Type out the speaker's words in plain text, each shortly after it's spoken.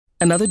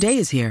Another day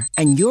is here,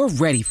 and you're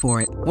ready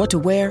for it. What to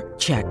wear?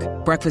 Check.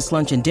 Breakfast,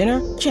 lunch, and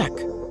dinner? Check.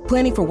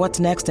 Planning for what's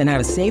next and how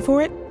to save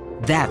for it?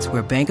 That's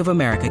where Bank of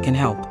America can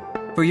help.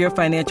 For your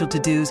financial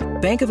to-dos,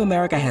 Bank of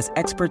America has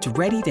experts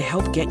ready to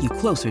help get you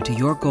closer to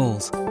your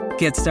goals.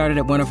 Get started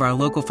at one of our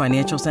local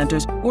financial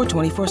centers or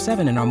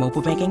 24/7 in our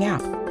mobile banking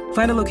app.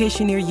 Find a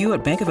location near you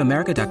at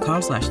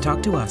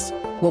bankofamerica.com/talktous.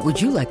 What would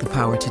you like the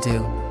power to do?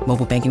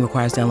 Mobile banking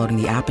requires downloading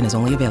the app and is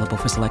only available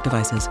for select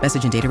devices.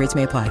 Message and data rates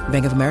may apply.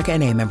 Bank of America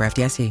N.A., member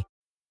FDIC.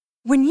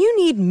 When you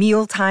need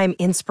mealtime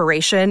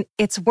inspiration,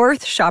 it's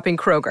worth shopping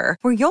Kroger,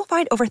 where you'll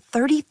find over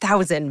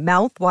 30,000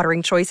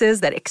 mouth-watering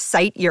choices that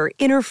excite your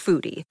inner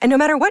foodie. And no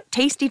matter what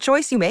tasty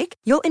choice you make,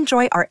 you'll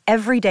enjoy our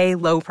everyday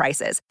low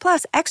prices,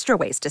 plus extra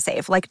ways to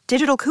save, like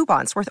digital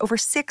coupons worth over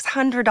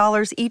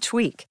 $600 each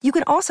week. You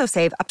can also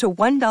save up to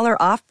 $1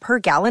 off per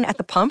gallon at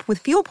the pump with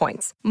fuel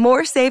points.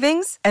 More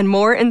savings and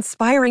more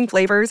inspiring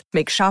flavors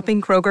make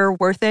shopping Kroger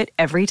worth it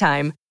every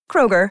time.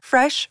 Kroger,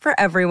 fresh for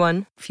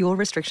everyone. Fuel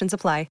restrictions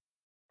apply.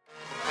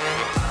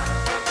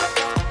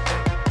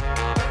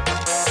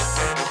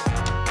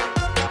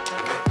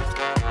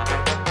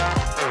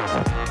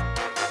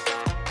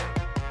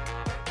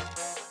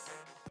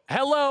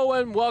 Hello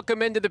and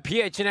welcome into the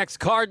PHNX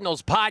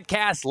Cardinals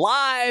podcast,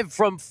 live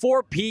from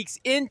Four Peaks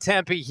in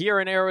Tempe here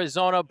in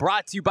Arizona,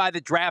 brought to you by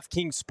the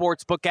DraftKings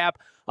Sportsbook app,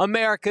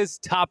 America's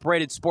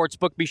top-rated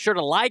sportsbook. Be sure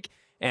to like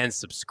and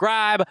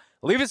subscribe.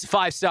 Leave us a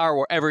 5-star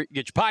wherever you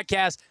get your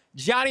podcast.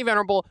 Johnny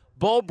Venerable,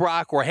 Bo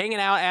Brock, we're hanging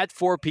out at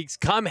Four Peaks.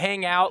 Come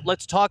hang out.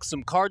 Let's talk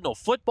some Cardinal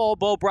football,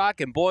 Bo Brock,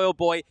 and boy, oh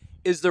boy,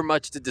 is there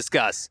much to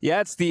discuss.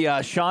 Yeah, it's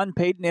the Sean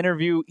Payton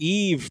interview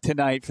eve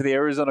tonight for the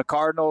Arizona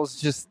Cardinals.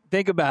 Just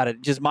think about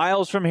it. Just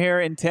miles from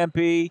here in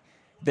Tempe.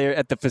 They're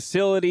at the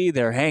facility.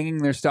 They're hanging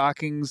their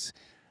stockings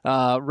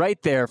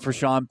right there for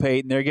Sean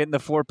Payton. They're getting the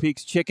Four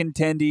Peaks chicken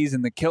tendies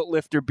and the Kilt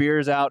Lifter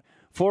beers out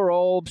for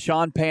old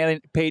Sean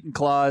Payton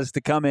Claus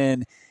to come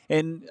in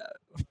and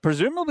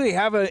presumably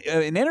have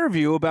an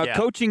interview about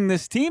coaching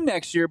this team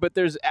next year, but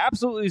there's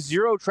absolutely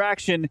zero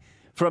traction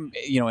from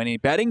any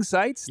betting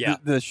sites. Yeah.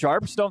 The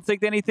sharps don't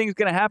think anything's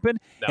going to happen,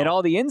 and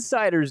all the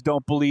insiders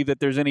don't believe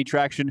that there's any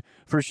traction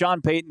for Sean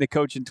Payton to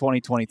coach in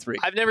 2023.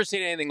 I've never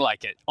seen anything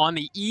like it. On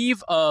the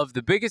eve of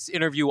the biggest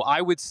interview,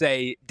 I would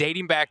say,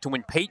 dating back to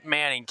when Peyton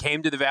Manning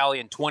came to the Valley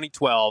in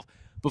 2012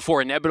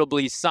 before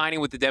inevitably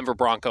signing with the Denver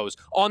Broncos.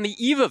 On the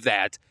eve of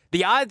that,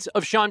 the odds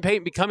of Sean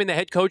Payton becoming the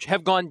head coach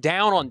have gone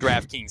down on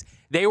DraftKings.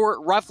 They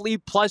were roughly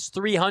plus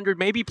 300,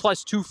 maybe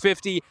plus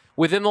 250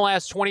 within the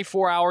last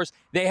 24 hours.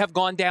 They have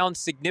gone down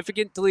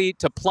significantly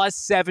to plus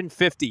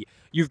 750.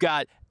 You've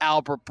got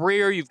Albert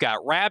Breer, you've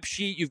got Rap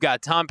Sheet, you've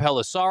got Tom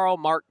Pelissero,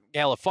 Mark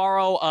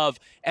Galafaro of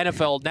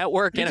NFL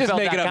Network. You're NFL.com. just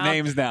making up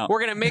names now. We're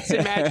going to mix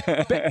and match.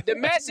 But the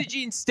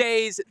messaging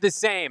stays the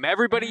same.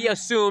 Everybody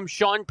assumes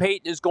Sean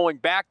Payton is going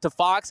back to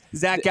Fox.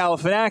 Zach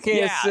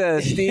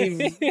Galifianakis,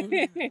 Steve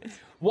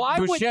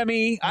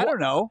Buscemi, I don't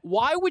know.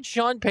 Why would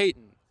Sean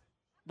Payton,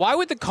 why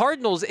would the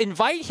Cardinals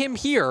invite him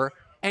here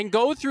and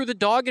go through the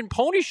dog and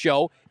pony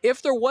show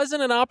if there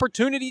wasn't an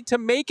opportunity to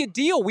make a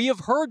deal? We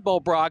have heard, Bo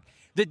Brock,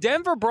 the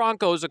Denver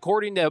Broncos,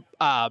 according to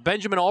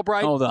Benjamin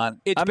Albright. Hold on.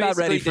 I'm not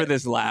ready for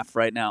this laugh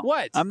right now.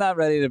 What? I'm not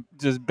ready to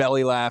just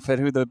belly laugh at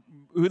who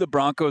the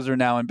Broncos are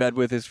now in bed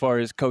with as far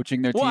as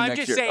coaching their team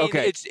next year. Well, I'm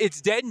just saying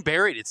it's dead and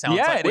buried, it sounds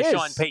like, with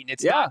Sean Payton.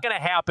 It's not going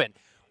to happen.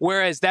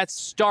 Whereas that's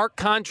stark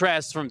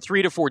contrast from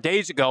 3 to 4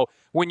 days ago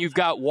when you've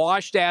got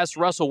washed-ass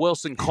Russell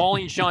Wilson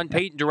calling Sean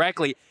Payton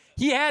directly.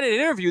 He had an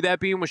interview, that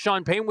being with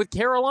Sean Payton, with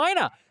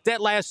Carolina that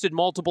lasted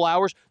multiple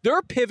hours.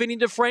 They're pivoting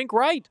to Frank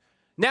Wright.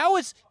 Now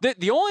it's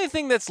the only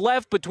thing that's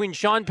left between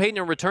Sean Payton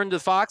and return to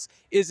Fox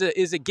is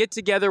a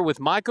get-together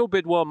with Michael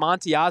Bidwell,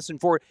 Monty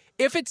Ossenfort.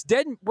 If it's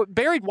dead and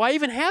buried, why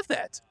even have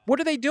that? What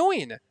are they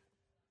doing?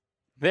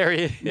 There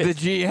he is.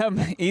 The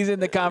GM, he's in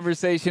the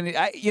conversation.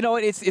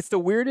 It's the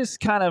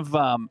weirdest kind of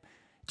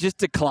just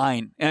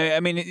decline. I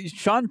mean,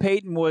 Sean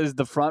Payton was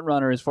the front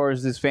runner as far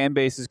as his fan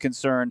base is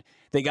concerned.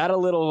 They got a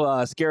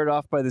little scared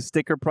off by the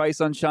sticker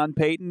price on Sean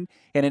Payton,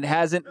 and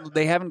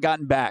they haven't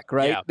gotten back,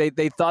 right? Yeah.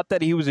 They thought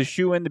that he was a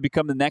shoo-in to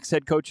become the next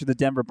head coach of the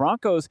Denver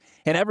Broncos,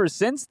 and ever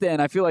since then,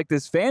 I feel like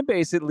this fan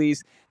base, at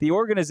least, the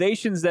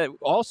organizations that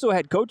also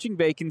had coaching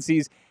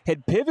vacancies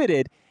had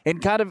pivoted and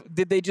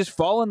did they just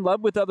fall in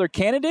love with other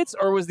candidates,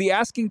 or was the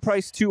asking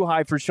price too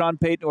high for Sean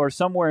Payton, or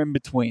somewhere in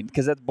between?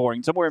 Because that's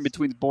boring. Somewhere in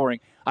between is boring.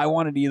 I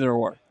wanted either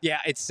or. Yeah,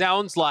 it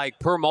sounds like,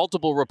 per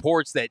multiple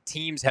reports, that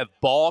teams have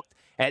balked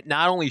at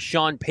not only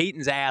Sean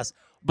Payton's ass,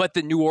 but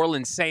the New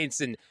Orleans Saints.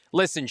 And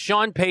listen,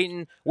 Sean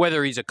Payton,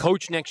 whether he's a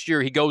coach next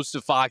year, he goes to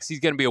Fox, he's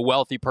going to be a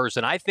wealthy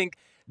person. I think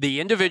the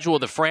individual,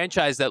 the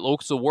franchise that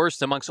looks the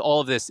worst amongst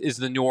all of this is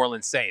the New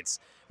Orleans Saints.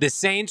 The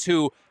Saints,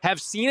 who have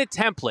seen a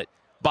template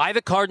by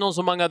the Cardinals,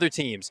 among other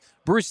teams.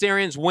 Bruce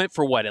Arians went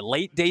for a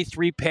late day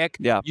 3 pick.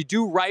 Yeah. You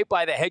do right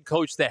by the head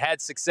coach that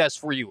had success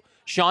for you.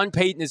 Sean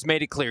Payton has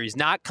made it clear he's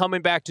not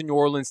coming back to New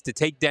Orleans to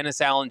take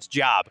Dennis Allen's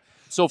job.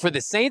 So for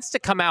the Saints to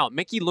come out,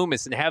 Mickey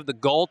Loomis, and have the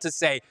gall to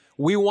say,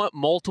 we want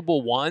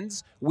multiple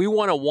ones. We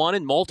want a 1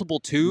 and multiple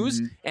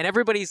 2s. And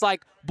everybody's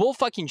like, bull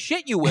fucking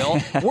shit, you will.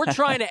 We're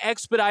trying to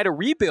expedite a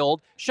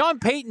rebuild. Sean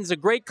Payton's a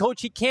great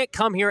coach. He can't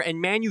come here and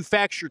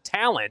manufacture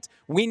talent.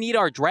 We need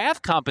our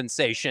draft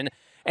compensation.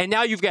 And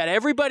now you've got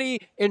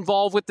everybody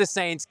involved with the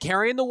Saints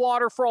carrying the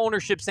water for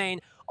ownership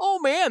saying, oh,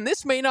 man,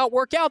 this may not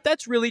work out.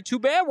 That's really too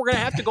bad. We're going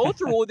to have to go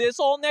through all this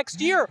all next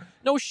year.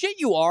 No shit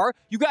you are.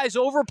 You guys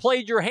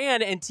overplayed your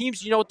hand, and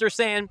teams, you know what they're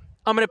saying?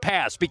 I'm going to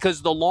pass,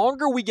 because the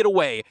longer we get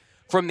away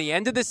from the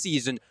end of the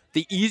season,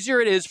 the easier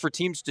it is for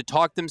teams to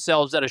talk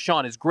themselves out of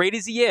Sean. As great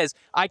as he is,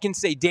 I can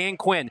say Dan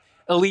Quinn,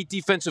 elite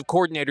defensive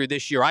coordinator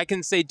this year. I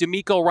can say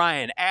DeMeco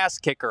Ryan, ass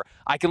kicker.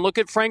 I can look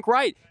at Frank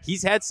Wright.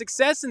 He's had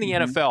success in the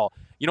NFL.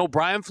 You know,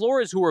 Brian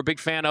Flores, who we're a big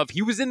fan of,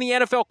 he was in the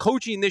NFL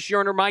coaching this year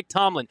under Mike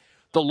Tomlin.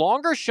 The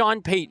longer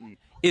Sean Payton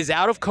is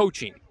out of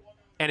coaching,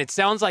 and it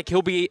sounds like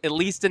he'll be at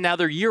least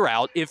another year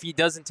out if he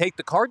doesn't take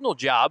the Cardinal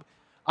job,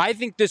 I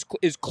think this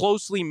is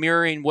closely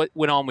mirroring what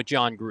went on with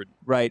John Gruden.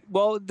 Right.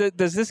 Well,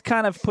 does this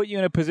kind of put you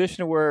in a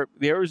position where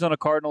the Arizona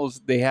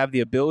Cardinals, they have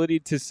the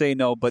ability to say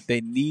no, but they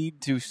need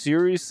to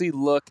seriously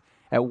look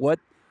at what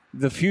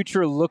the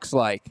future looks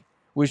like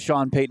with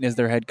Sean Payton as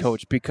their head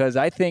coach? Because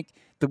I think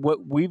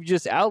what we've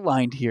just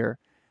outlined here,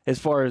 as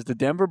far as the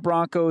Denver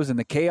Broncos and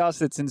the chaos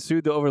that's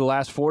ensued over the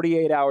last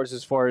 48 hours,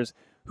 as far as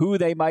who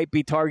they might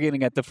be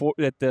targeting at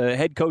the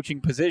head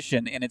coaching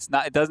position, and it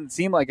doesn't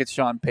seem like it's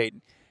Sean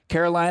Payton.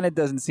 Carolina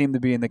doesn't seem to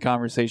be in the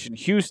conversation.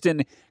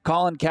 Houston,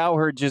 Colin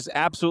Cowherd just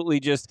absolutely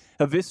just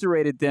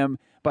eviscerated them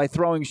by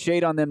throwing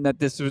shade on them that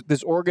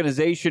this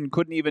organization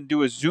couldn't even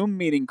do a Zoom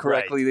meeting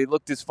correctly. Right. They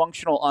looked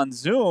dysfunctional on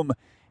Zoom.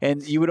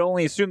 And you would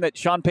only assume that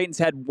Sean Payton's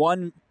had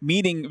one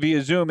meeting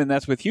via Zoom, and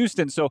that's with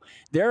Houston. So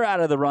they're out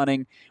of the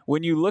running.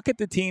 When you look at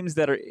the teams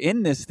that are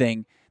in this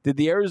thing,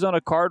 the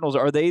Arizona Cardinals,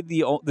 are they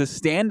the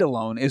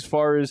standalone as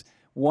far as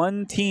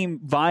one team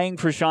vying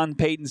for Sean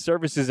Payton's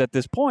services at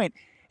this point?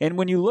 And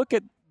when you look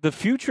at the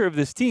future of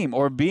this team,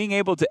 or being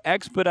able to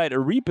expedite a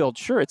rebuild,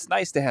 sure, it's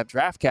nice to have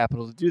draft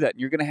capital to do that.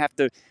 You're going to have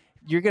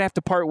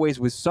to part ways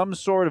with some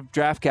sort of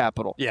draft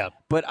capital. Yeah.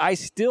 But I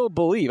still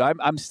believe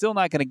I'm still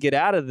not going to get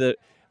out of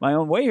my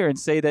own way here and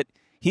say that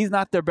he's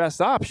not their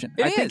best option.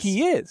 I think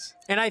he is.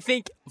 And I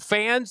think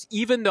fans,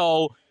 even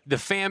though the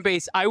fan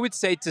base, I would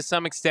say to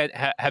some extent,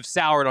 have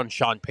soured on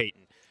Sean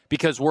Payton,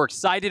 because we're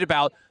excited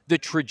about the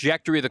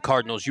trajectory of the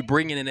Cardinals. You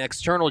bring in an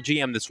external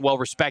GM that's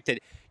well-respected.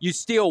 You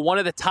steal one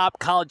of the top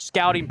college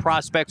scouting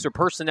prospects or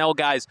personnel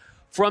guys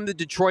from the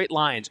Detroit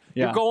Lions.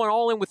 Yeah. You're going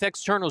all in with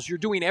externals. You're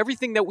doing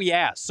everything that we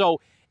ask. So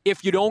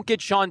if you don't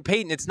get Sean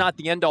Payton, it's not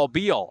the end-all,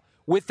 be-all.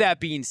 With that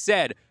being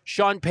said,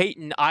 Sean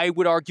Payton, I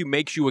would argue,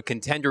 makes you a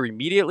contender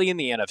immediately in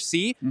the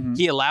NFC. Mm-hmm.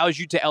 He allows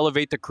you to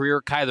elevate the career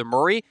of Kyler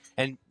Murray.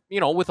 And, you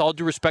know, with all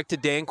due respect to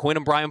Dan Quinn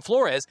and Brian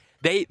Flores,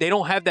 they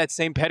don't have that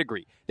same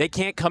pedigree. They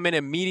can't come in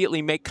and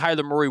immediately make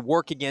Kyler Murray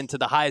work again to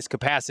the highest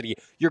capacity.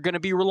 You're going to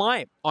be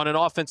reliant on an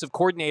offensive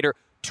coordinator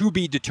to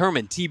be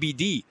determined,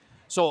 TBD.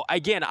 So,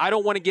 again, I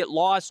don't want to get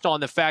lost on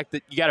the fact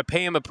that you got to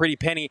pay him a pretty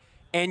penny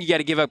and you got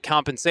to give up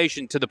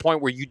compensation to the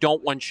point where you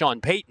don't want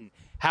Sean Payton.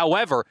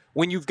 However,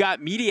 when you've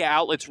got media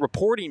outlets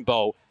reporting,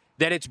 Bo,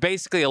 that it's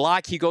basically a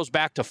lock, he goes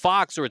back to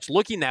Fox, or it's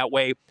looking that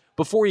way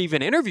before he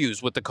even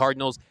interviews with the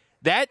Cardinals,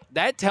 that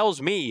tells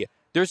me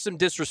there's some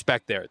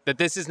disrespect there, that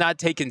this is not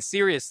taken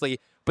seriously.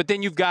 But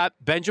then you've got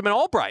Benjamin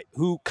Albright,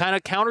 who kind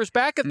of counters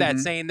back at that,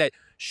 saying that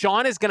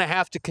Sean is going to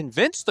have to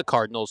convince the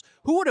Cardinals.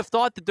 Who would have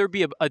thought that there'd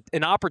be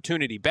an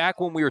opportunity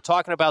back when we were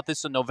talking about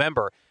this in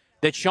November,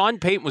 that Sean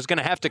Payton was going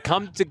to have to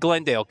come to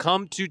Glendale,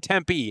 come to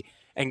Tempe,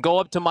 and go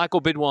up to Michael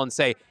Bidwell and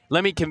say,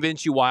 let me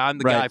convince you why I'm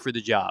the guy for the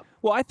job.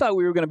 Well, I thought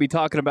we were going to be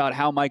talking about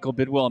how Michael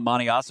Bidwell and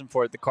Monty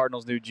Ossenfort, the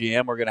Cardinals' new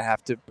GM, were going to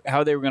have to,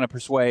 how they were going to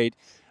persuade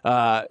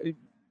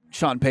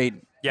Sean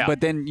Payton. Yeah.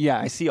 But then,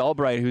 I see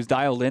Albright, who's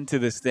dialed into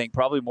this thing,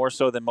 probably more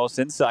so than most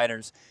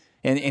insiders,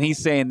 and he's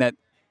saying that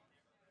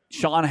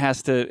Sean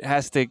has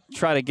to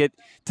try to get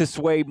to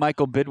sway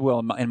Michael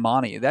Bidwell and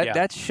Monty.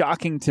 That's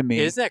shocking to me.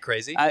 Isn't that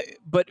crazy?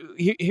 But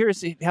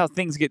here's how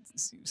things get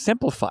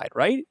simplified,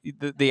 right?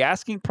 The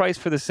asking price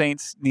for the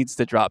Saints needs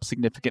to drop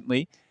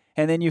significantly,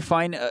 and then you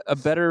find a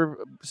better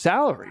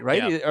salary,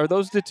 right? Yeah. Are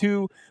those the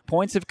 2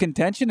 points of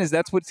contention? Is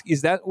that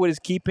what is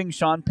keeping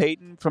Sean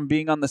Payton from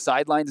being on the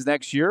sidelines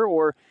next year,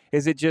 or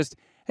is it just,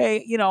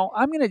 hey,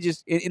 I'm going to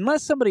just,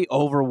 unless somebody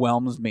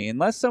overwhelms me,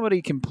 unless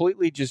somebody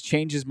completely just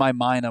changes my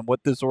mind on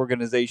what this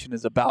organization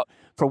is about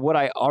for what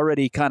I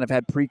already kind of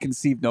had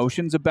preconceived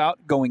notions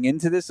about going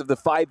into this, of the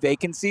 5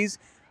 vacancies,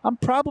 I'm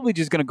probably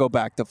just going to go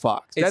back to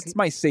Fox. That's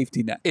my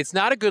safety net. It's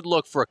not a good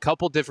look for a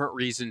couple different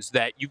reasons.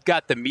 That you've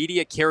got the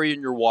media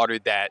carrying your water,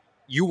 that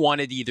you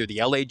wanted either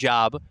the LA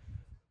job,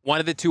 one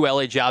of the 2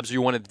 LA jobs, or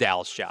you wanted the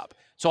Dallas job.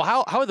 So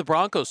how are the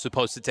Broncos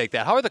supposed to take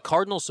that? How are the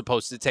Cardinals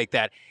supposed to take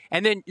that?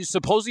 And then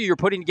supposedly you're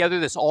putting together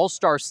this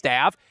all-star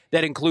staff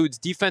that includes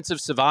defensive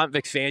savant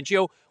Vic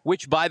Fangio,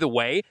 which, by the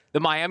way,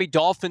 the Miami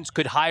Dolphins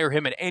could hire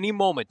him at any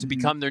moment to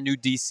become their new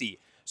DC.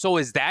 So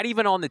is that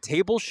even on the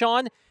table,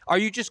 Sean? Are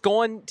you just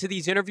going to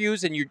these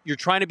interviews and you're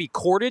trying to be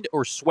courted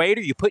or swayed,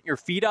 or you putting your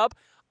feet up?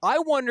 I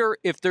wonder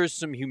if there's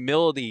some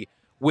humility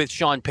with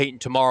Sean Payton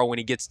tomorrow when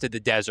he gets to the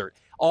desert.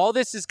 All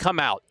this has come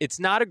out. It's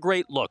not a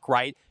great look,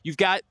 right? You've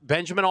got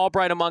Benjamin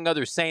Albright, among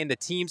others, saying the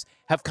teams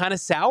have kind of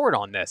soured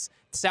on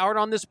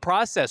this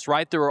process,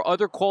 right? There are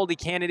other quality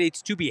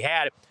candidates to be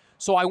had.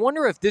 So I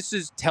wonder if this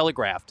is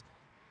telegraphed.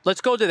 Let's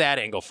go to that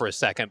angle for a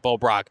second, Bo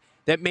Brock,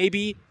 that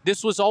maybe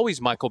this was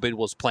always Michael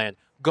Bidwill's plan.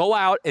 Go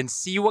out and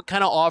see what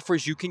kind of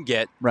offers you can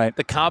get, right?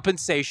 The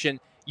compensation.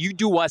 You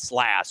do us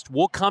last.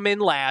 We'll come in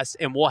last,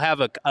 and we'll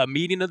have a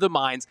meeting of the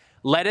minds.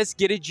 Let us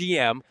get a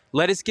GM.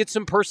 Let us get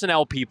some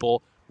personnel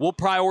people. We'll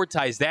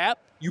prioritize that.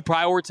 You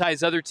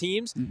prioritize other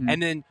teams,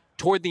 and then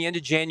toward the end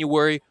of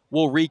January,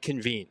 we'll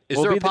reconvene. Is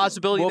there a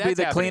possibility we'll be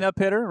the cleanup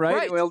hitter,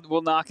 right?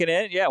 We'll knock it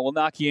in. Yeah, we'll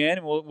knock you in,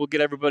 and we'll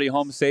get everybody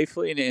home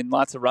safely and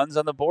lots of runs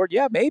on the board.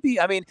 Yeah, maybe.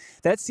 I mean,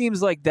 that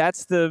seems like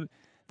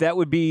that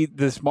would be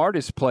the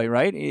smartest play,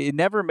 right? It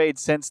never made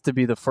sense to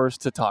be the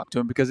first to talk to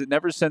him because you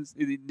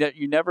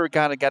never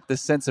kind of got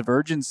this sense of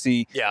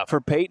urgency for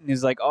Payton.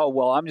 Is like, oh,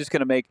 well, I'm just going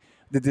to make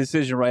the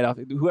decision right off.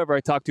 Whoever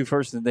I talk to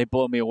first and they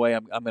blow me away,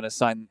 I'm going to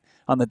sign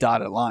on the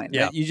dotted line.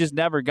 Yeah. You just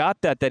never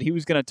got that he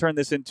was going to turn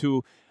this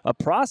into a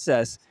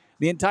process.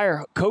 The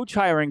entire coach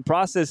hiring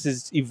process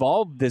has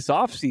evolved this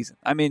offseason.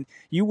 I mean,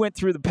 you went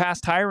through the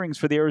past hirings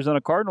for the Arizona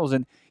Cardinals,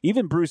 and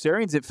even Bruce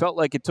Arians, it felt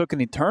like it took an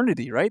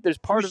eternity, right? There's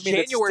part of me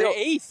January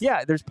 8th.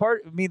 Yeah, there's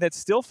part of me that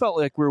still felt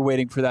like we were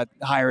waiting for that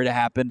hire to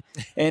happen.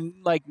 And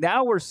like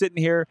now we're sitting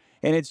here,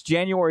 and it's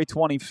January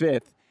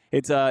 25th.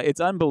 It's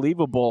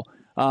unbelievable.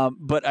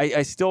 But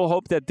I still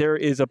hope that there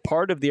is a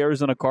part of the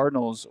Arizona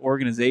Cardinals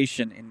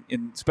organization,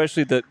 and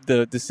especially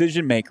the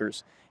decision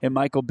makers, and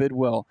Michael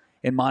Bidwill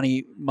and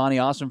Monty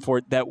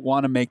Ossenfort, that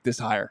want to make this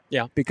hire.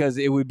 Yeah. Because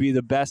it would be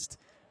the best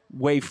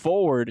way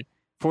forward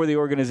for the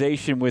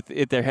organization with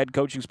their head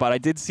coaching spot. I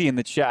did see in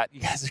the chat,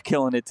 you guys are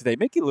killing it today.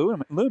 Mickey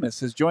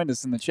Loomis has joined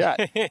us in the chat.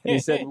 And he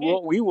said,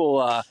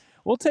 we'll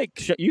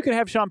take, you can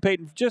have Sean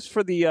Payton just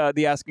for the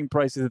asking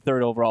price of the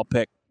third overall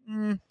pick.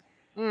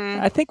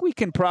 I think we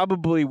can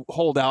probably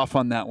hold off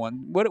on that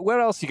one. What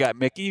else you got,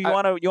 Mickey? You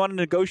want to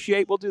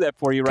negotiate? We'll do that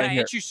for you right here. Can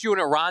I interest you in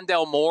a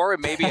Rondell Moore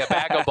and maybe a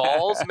bag of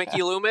balls,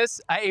 Mickey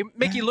Loomis? Hey,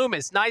 Mickey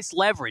Loomis, nice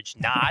leverage.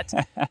 Not.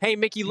 Hey,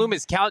 Mickey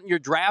Loomis, counting your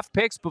draft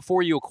picks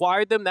before you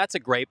acquired them, that's a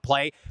great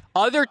play.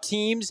 Other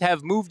teams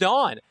have moved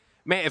on.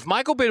 Man, if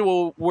Michael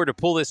Bidwill were to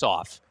pull this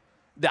off,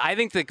 I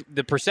think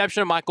the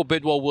perception of Michael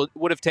Bidwill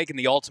would have taken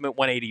the ultimate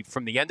 180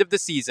 from the end of the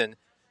season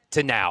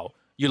to now.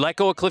 You let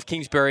go of Cliff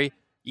Kingsbury.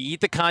 You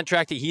eat the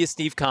contract that he is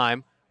Steve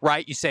Keim,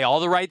 right? You say all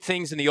the right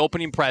things in the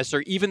opening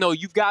presser, even though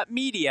you've got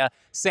media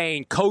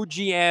saying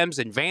co-GMs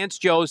and Vance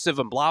Joseph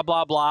and blah,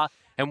 blah, blah.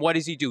 And what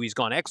does he do? He's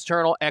gone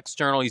external.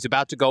 He's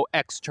about to go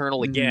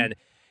external again.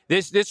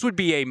 This would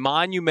be a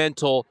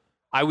monumental,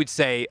 I would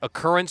say,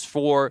 occurrence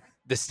for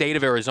the state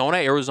of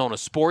Arizona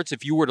sports.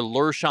 If you were to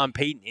lure Sean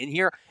Payton in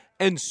here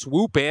and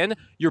swoop in,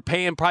 you're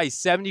paying probably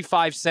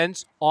 75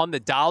 cents on the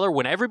dollar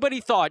when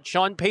everybody thought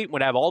Sean Payton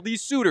would have all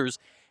these suitors.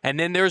 And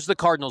then there's the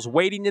Cardinals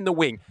waiting in the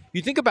wing.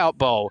 You think about,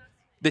 Bo,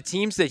 the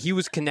teams that he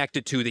was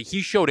connected to, that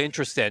he showed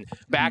interest in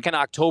back in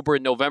October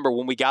and November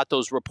when we got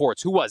those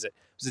reports. Who was it? It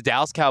was the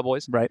Dallas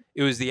Cowboys. Right.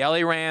 It was the LA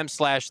Rams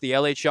 / the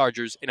LA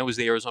Chargers, and it was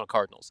the Arizona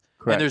Cardinals.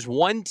 Correct. And there's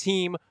one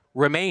team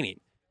remaining,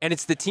 and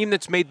it's the team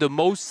that's made the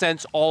most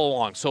sense all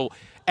along. So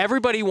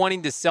everybody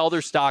wanting to sell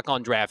their stock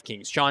on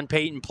DraftKings. Sean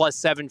Payton plus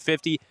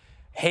 750.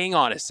 Hang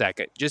on a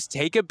second. Just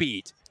take a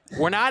beat.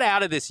 We're not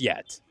out of this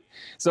yet.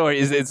 So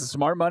is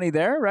smart money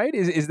there, right?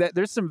 Is that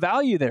there's some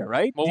value there,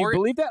 right? Well, do you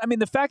believe that? I mean,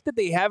 the fact that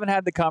they haven't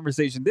had the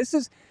conversation,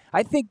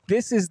 I think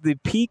this is the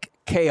peak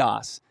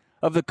chaos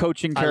of the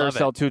coaching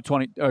carousel to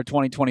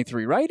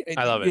 2023, right?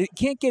 I love it. It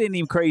can't get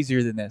any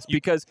crazier than this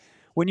because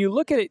when you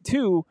look at it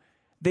too,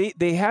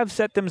 they have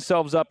set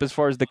themselves up as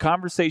far as the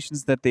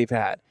conversations that they've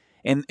had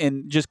and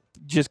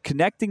just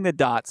connecting the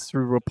dots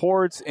through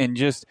reports and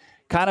just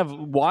kind of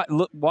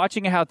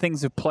watching how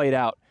things have played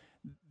out.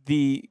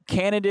 The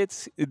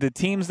candidates, the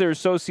teams they're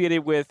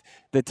associated with,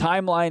 the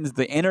timelines,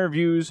 the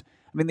interviews.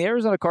 I mean, the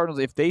Arizona Cardinals,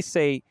 if they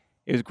say,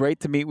 it was great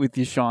to meet with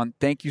you, Sean.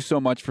 Thank you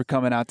so much for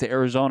coming out to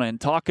Arizona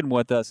and talking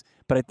with us,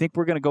 but I think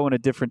we're going to go in a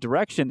different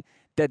direction,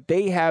 that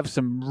they have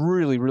some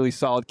really, really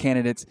solid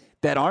candidates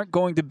that aren't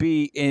going to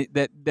be,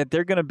 that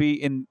they're going to be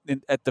in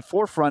at the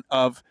forefront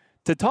of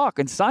to talk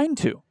and sign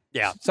to.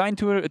 Yeah. Sign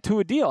to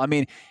a deal. I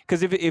mean,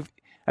 because if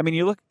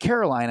you look at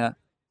Carolina,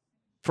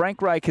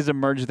 Frank Reich has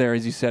emerged there,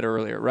 as you said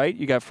earlier, right?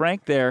 You got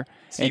Frank there.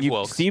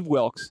 Steve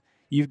Wilkes.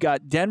 You've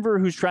got Denver,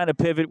 who's trying to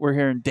pivot. We're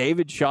hearing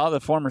David Shaw, the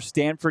former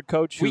Stanford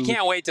coach. We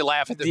can't wait to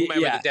laugh at the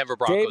Denver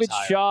Broncos David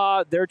hire.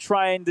 Shaw, they're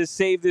trying to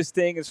save this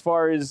thing as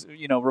far as,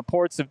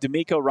 reports of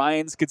D'Amico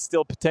Ryans could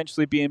still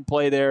potentially be in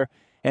play there.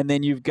 And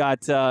then you've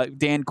got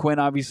Dan Quinn,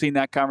 obviously, in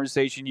that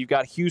conversation. You've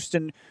got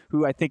Houston,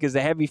 who I think is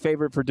a heavy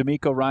favorite for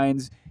D'Amico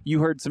Ryans. You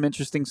heard some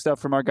interesting stuff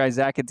from our guy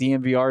Zach at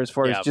DNVR as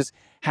far as just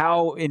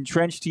how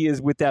entrenched he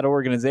is with that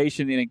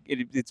organization. And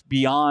it's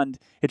beyond,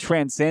 it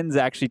transcends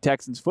actually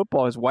Texans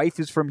football. His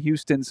wife is from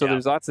Houston, so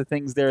there's lots of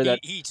things there that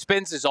he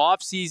spends his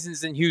off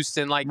seasons in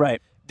Houston.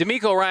 Right.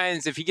 DeMeco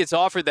Ryans, if he gets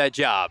offered that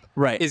job,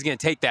 Right. is going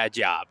to take that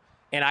job.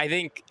 And I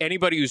think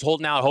anybody who's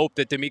holding out hope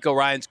that DeMeco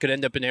Ryans could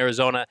end up in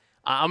Arizona,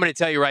 I'm going to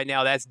tell you right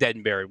now, that's dead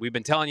and buried. We've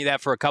been telling you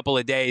that for a couple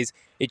of days.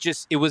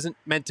 It wasn't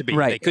meant to be.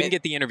 Right. They couldn't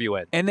get the interview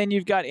in. And then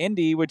you've got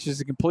Indy, which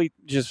is a complete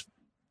just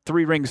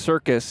three-ring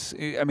circus.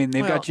 I mean,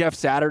 they've got Jeff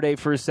Saturday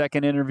for a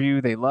second interview.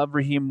 They love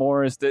Raheem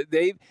Morris.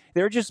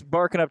 They're just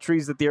barking up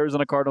trees that the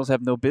Arizona Cardinals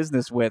have no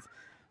business with.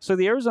 So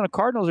the Arizona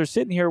Cardinals are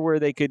sitting here where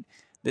they're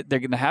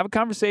going to have a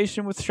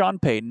conversation with Sean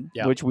Payton,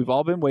 which we've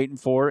all been waiting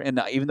for.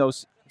 And even though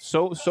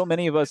so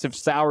many of us have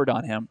soured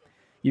on him,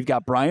 you've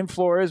got Brian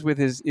Flores with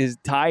his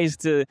ties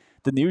to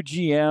the new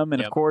GM.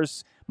 And, of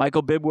course,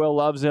 Michael Bidwell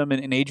loves him,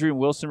 and Adrian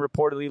Wilson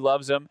reportedly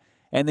loves him.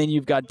 And then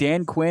you've got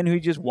Dan Quinn, who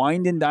just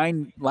wined and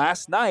dined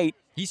last night.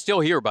 He's still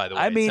here, by the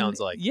way, it sounds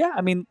like. Yeah,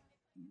 I mean,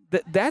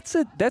 that's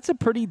a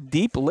pretty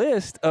deep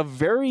list of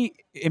very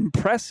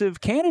impressive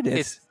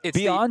candidates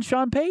beyond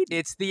Sean Payton.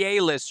 It's the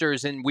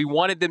A-listers, and we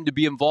wanted them to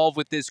be involved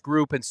with this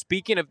group. And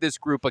speaking of this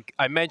group,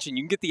 I mentioned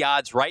you can get the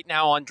odds right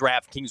now on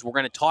DraftKings. We're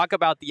going to talk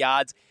about the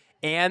odds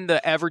and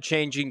the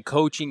ever-changing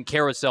coaching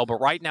carousel.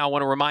 But right now, I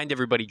want to remind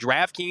everybody,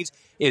 DraftKings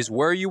is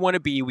where you want to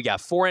be. We got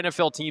 4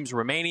 NFL teams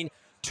remaining,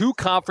 2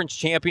 conference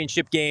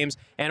championship games,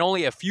 and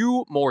only a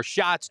few more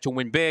shots to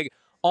win big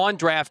on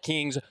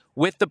DraftKings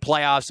with the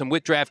playoffs and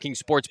with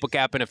DraftKings Sportsbook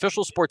app, an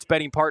official sports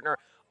betting partner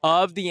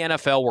of the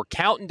NFL. We're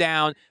counting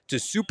down to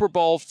Super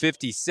Bowl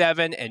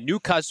 57, and new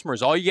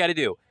customers, all you got to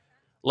do,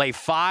 lay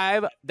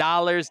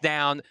 $5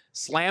 down,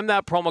 slam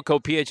that promo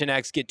code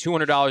PHNX, get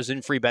 $200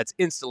 in free bets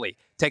instantly.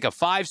 Take a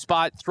 5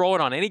 spot, throw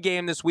it on any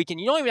game this weekend.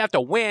 You don't even have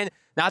to win,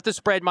 not the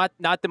spread,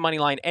 not the money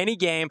line, any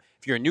game.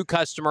 If you're a new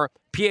customer,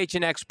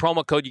 PHNX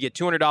promo code, you get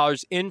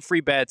 $200 in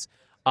free bets.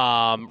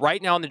 Right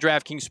now on the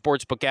DraftKings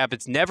Sportsbook app,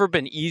 it's never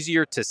been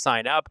easier to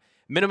sign up.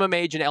 Minimum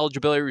age and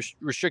eligibility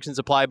restrictions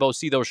apply. Both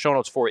see those show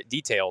notes for it.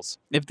 Details.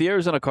 If the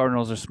Arizona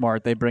Cardinals are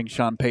smart, they bring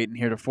Sean Payton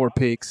here to Four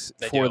Peaks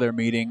for their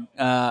meeting.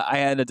 I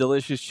had a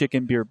delicious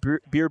chicken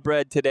beer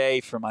bread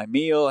today for my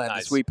meal. I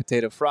had the sweet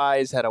potato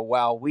fries, had a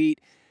wow wheat.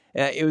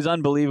 It was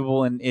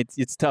unbelievable, and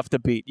it's tough to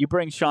beat. You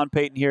bring Sean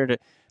Payton here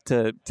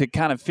to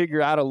kind of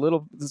figure out a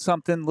little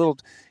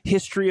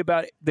history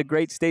about the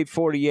great state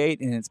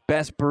 48 and its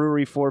best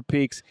brewery, Four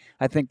Peaks.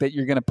 I think that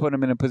you're going to put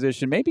him in a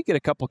position, maybe get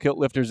a couple kilt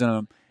lifters in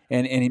him,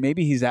 and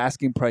maybe his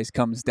asking price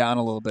comes down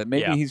a little bit.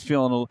 Maybe he's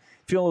feeling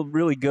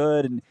really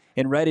good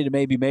and ready to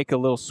maybe make a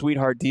little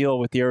sweetheart deal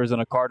with the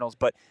Arizona Cardinals.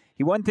 But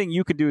one thing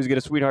you could do is get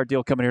a sweetheart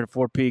deal coming here to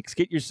Four Peaks.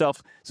 Get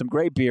yourself some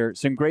great beer,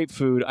 some great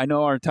food. I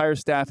know our entire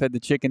staff had the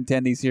chicken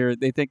tendies here.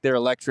 They think they're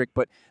electric,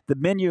 but the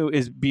menu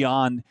is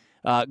beyond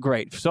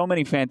great. So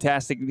many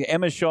fantastic.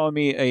 Emma's showing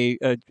me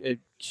a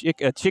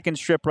chicken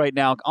strip right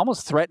now,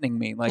 almost threatening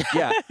me. Like,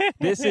 yeah,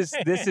 this is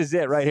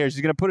it right here. She's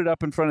going to put it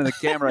up in front of the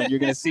camera, and you're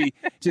going to see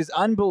just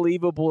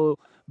unbelievable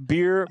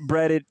beer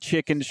breaded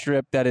chicken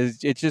strip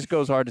it just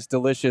goes hard. It's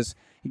delicious.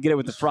 You can get it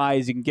with the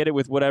fries. You can get it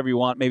with whatever you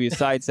want, maybe a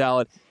side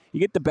salad. You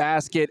get the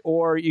basket,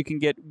 or you can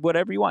get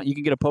whatever you want. You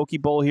can get a poke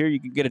bowl here. You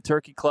can get a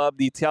turkey club.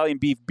 The Italian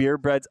beef beer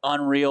bread's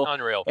unreal.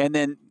 And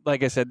then,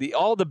 like I said,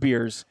 all the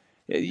beers.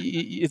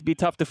 It'd be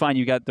tough to find.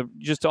 You got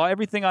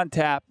everything on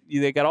tap.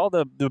 They got all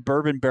the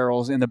bourbon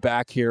barrels in the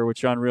back here,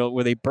 which are unreal,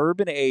 where they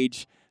bourbon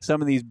age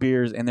some of these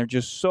beers, and they're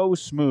just so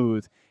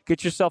smooth.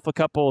 Get yourself a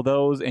couple of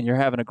those, and you're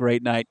having a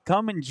great night.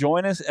 Come and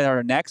join us at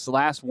our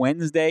last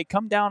Wednesday.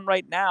 Come down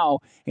right now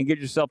and get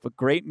yourself a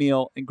great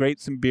meal and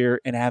some beer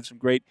and have some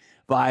great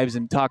vibes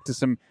and talk to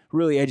some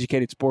really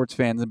educated sports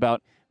fans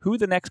about who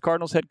the next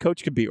Cardinals head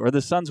coach could be, or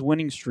the Suns'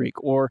 winning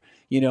streak, or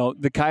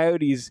the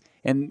Coyotes,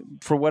 and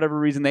for whatever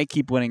reason they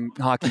keep winning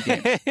hockey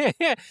games.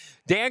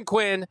 Dan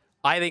Quinn,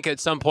 I think at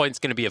some point is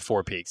going to be at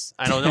Four Peaks.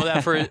 I don't know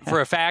that for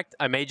a fact.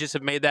 I may just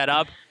have made that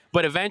up.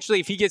 But eventually,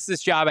 if he gets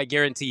this job, I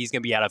guarantee he's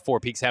going to be out at Four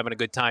Peaks having a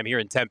good time here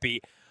in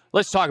Tempe.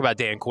 Let's talk about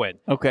Dan Quinn.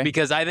 Okay.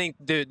 Because I think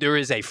there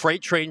is a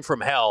freight train from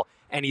hell,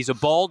 and he's a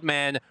bald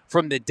man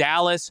from the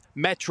Dallas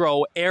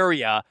metro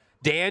area.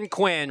 Dan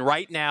Quinn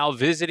right now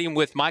visiting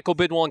with Michael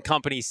Bidwell and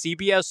company,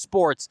 CBS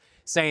Sports,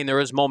 saying there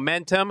is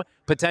momentum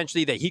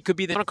potentially that he could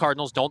be the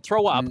Cardinals. Don't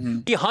throw up.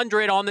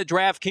 100 on the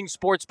DraftKings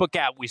Sportsbook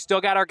app. We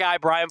still got our guy,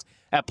 Brian,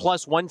 at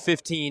plus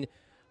 115.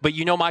 But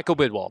you know Michael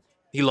Bidwell.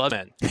 He loves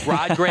men.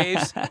 Rod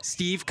Graves,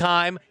 Steve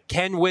Keim,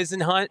 Ken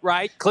Wisenhunt,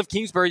 right? Cliff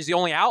Kingsbury's the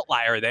only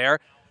outlier there.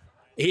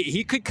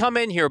 He could come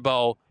in here,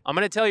 Bo. I'm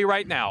going to tell you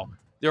right now,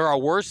 there are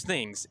worse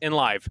things in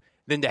life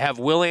than to have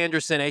Will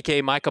Anderson,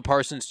 a.k.a. Micah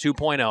Parsons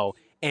 2.0,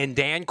 and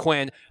Dan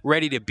Quinn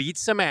ready to beat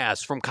some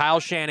ass from Kyle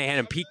Shanahan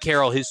and Pete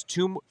Carroll, his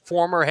 2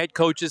 former head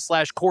coaches /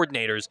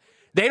 coordinators.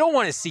 They don't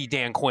want to see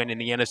Dan Quinn in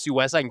the NFC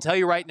West. I can tell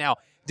you right now,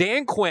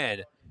 Dan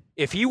Quinn,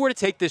 if he were to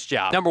take this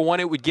job, number one,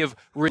 it would give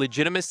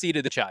legitimacy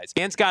to the franchise.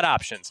 Dan's got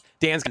options.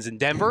 Dan's in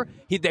Denver.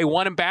 They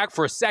want him back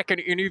for a second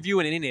interview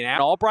in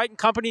Indianapolis. Albright and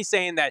company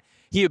saying that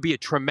he would be a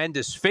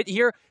tremendous fit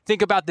here.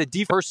 Think about the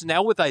deep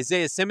personnel with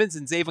Isaiah Simmons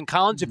and Zaven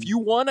Collins. If you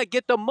want to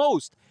get the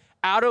most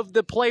out of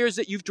the players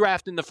that you've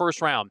drafted in the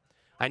first round,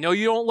 I know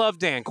you don't love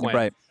Dan Quinn,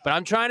 right, but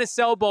I'm trying to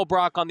sell Bo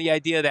Brock on the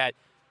idea that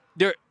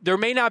there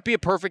may not be a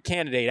perfect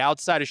candidate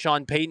outside of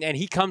Sean Payton, and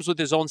he comes with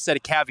his own set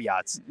of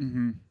caveats.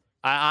 Mm-hmm.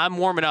 I'm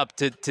warming up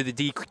to the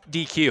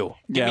DQ.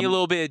 Give me a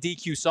little bit of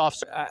DQ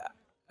soft.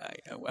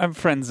 I'm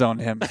friend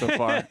zoned him so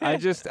far. I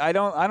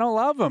don't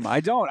love him. I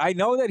don't. I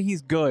know that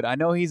he's good. I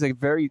know he's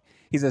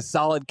a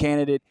solid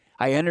candidate.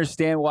 I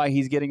understand why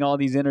he's getting all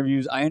these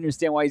interviews. I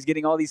understand why he's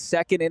getting all these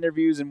second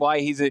interviews and why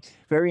he's a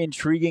very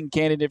intriguing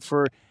candidate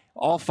for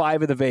all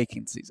 5 of the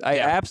vacancies. I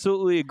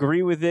absolutely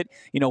agree with it.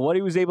 What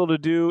he was able to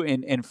do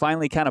and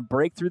finally kind of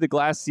break through the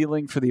glass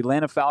ceiling for the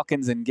Atlanta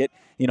Falcons and get,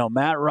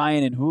 Matt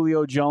Ryan and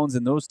Julio Jones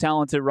and those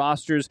talented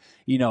rosters,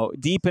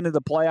 deep into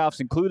the playoffs,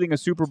 including a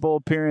Super Bowl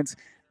appearance.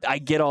 I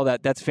get all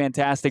that. That's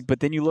fantastic.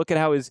 But then you look at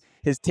how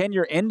his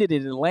tenure ended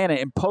in Atlanta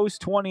and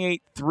post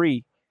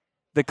 28-3.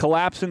 The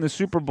collapse in the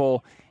Super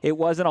Bowl, it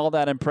wasn't all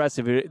that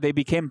impressive. They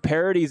became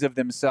parodies of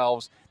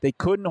themselves. They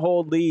couldn't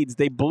hold leads.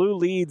 They blew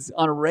leads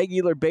on a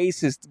regular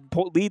basis,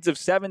 leads of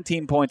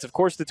 17 points. Of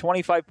course, the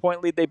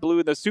 25-point lead they blew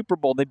in the Super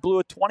Bowl. They blew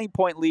a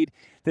 20-point lead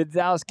to the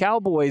Dallas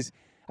Cowboys.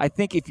 I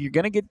think if you're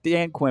going to get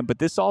Dan Quinn, but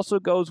this also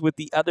goes with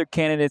the other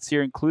candidates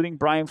here, including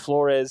Brian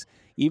Flores,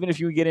 even if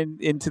you get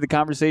into the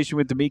conversation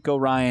with DeMeco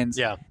Ryans,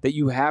 that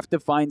you have to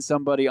find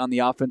somebody on the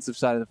offensive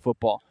side of the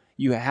football.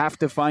 You have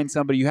to find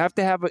somebody. You have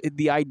to have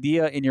the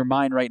idea in your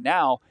mind right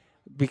now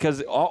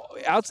because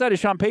outside of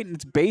Sean Payton,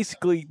 it's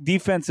basically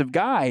defensive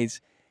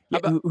guys.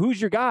 Who's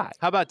your guy?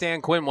 How about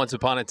Dan Quinn once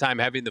upon a time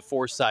having the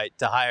foresight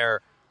to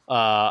hire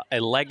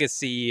a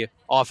legacy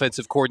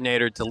offensive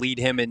coordinator to lead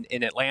him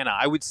in Atlanta?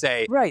 I would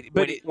say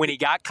when he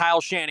got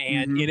Kyle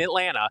Shanahan in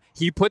Atlanta,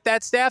 he put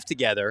that staff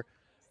together.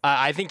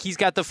 I think he's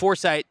got the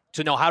foresight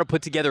to know how to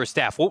put together a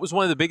staff. What was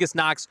one of the biggest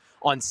knocks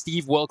on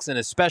Steve Wilkes and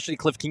especially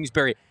Cliff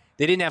Kingsbury?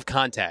 They didn't have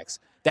contacts.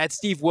 That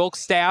Steve Wilkes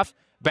staff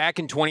back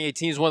in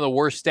 2018 is one of the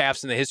worst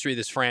staffs in the history of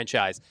this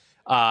franchise.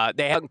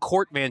 They had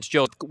Court Vance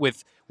joke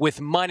with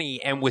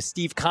money and with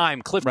Steve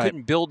Keim. Cliff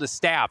couldn't build a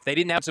staff. They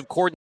didn't have some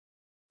coordinators.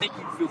 I think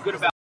you feel good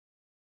about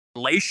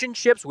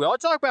relationships. We all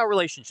talk about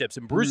relationships,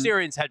 and Bruce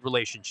Arians had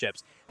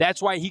relationships.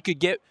 That's why he could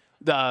get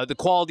the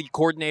quality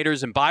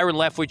coordinators, and Byron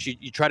Leftwich,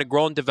 you try to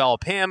grow and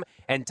develop him,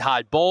 and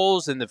Todd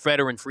Bowles and the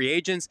veteran free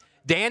agents.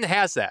 Dan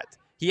has that.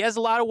 He has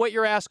a lot of what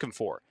you're asking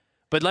for.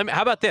 But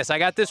how about this? I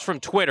got this from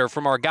Twitter,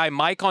 from our guy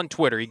Mike on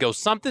Twitter. He goes,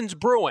 something's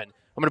brewing.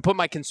 I'm going to put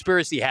my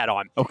conspiracy hat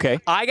on. Okay.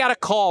 I got a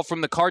call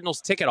from the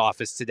Cardinals ticket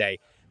office today.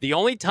 The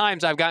only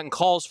times I've gotten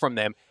calls from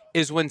them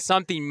is when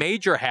something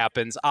major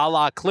happens, a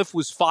la Cliff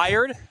was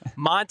fired,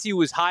 Monty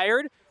was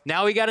hired,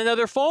 now he got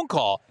another phone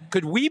call.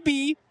 Could we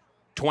be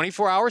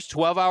 24 hours,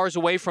 12 hours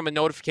away from a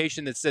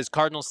notification that says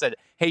Cardinals said,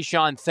 hey,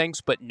 Sean, thanks,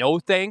 but no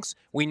thanks.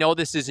 We know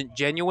this isn't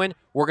genuine.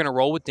 We're going to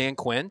roll with Dan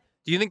Quinn.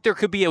 Do you think there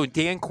could be a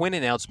Dan Quinn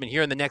announcement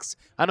here in the next,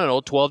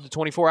 12 to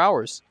 24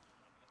 hours?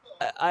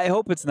 I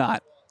hope it's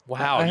not.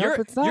 Wow, you're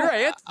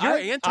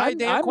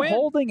anti-Dan Quinn? I'm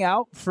holding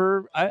out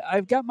for.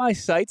 I've got my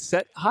sights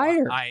set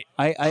higher.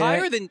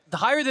 Higher than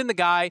the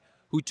guy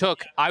who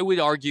took, I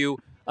would argue,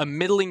 a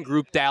middling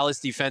group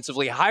Dallas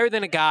defensively. Higher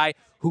than a guy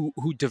who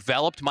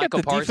developed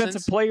Micah Parsons.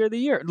 Defensive Player of the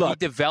Year. Look, he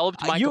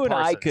developed Micah you Parsons.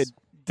 and I could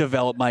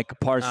develop Micah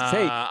Parsons.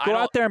 Hey, go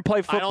out there and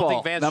play football. I don't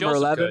think Vance number Joseph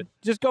 11. could.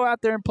 Just go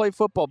out there and play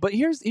football. But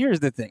here's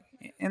the thing,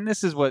 and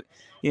this is what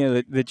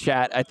the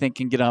chat I think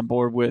can get on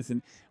board with.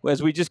 And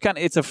as we just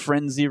it's a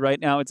frenzy right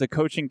now. It's a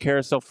coaching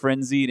carousel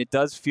frenzy, and it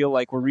does feel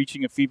like we're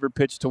reaching a fever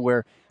pitch to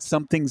where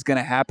something's going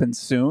to happen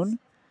soon.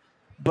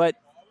 But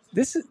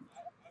the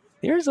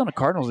Arizona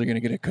Cardinals are going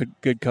to get a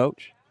good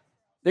coach.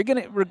 They're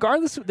going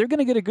to, they're going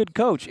to get a good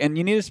coach, and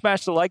you need to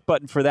smash the like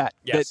button for that.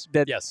 Yes.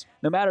 Yes.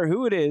 No matter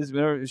who it is,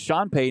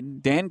 Sean Payton,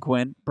 Dan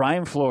Quinn,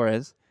 Brian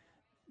Flores,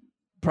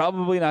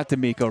 probably not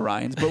DeMeco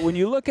Ryans, but when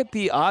you look at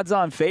the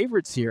odds-on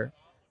favorites here,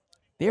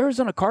 the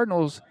Arizona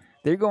Cardinals,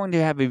 they're going to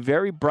have a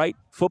very bright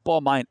football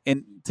mind,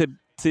 and to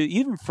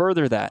even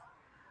further that,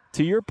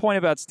 to your point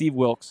about Steve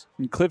Wilkes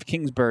and Cliff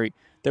Kingsbury,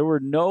 there were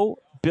no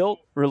built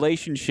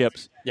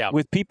relationships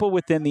with people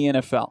within the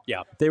NFL.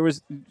 Yeah. There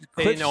was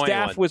Cliff's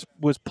staff was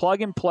plug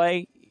and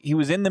play. He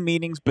was in the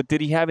meetings, but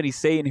did he have any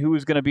say in who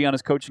was going to be on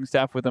his coaching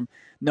staff with him?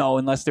 No,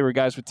 unless there were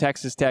guys with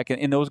Texas Tech,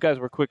 and those guys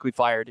were quickly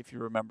fired, if you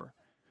remember.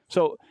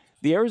 So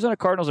the Arizona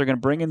Cardinals are going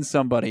to bring in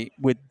somebody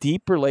with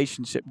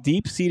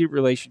deep-seated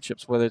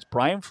relationships, whether it's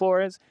Brian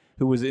Flores,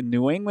 who was in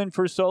New England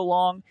for so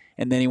long,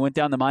 and then he went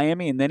down to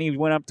Miami, and then he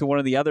went up to one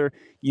of the other,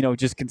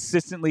 just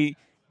consistently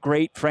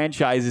great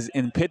franchises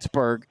in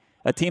Pittsburgh,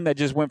 a team that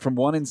just went from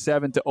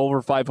 1-7 to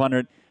over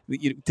 500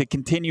 to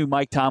continue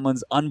Mike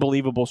Tomlin's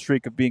unbelievable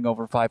streak of being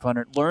over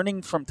 500.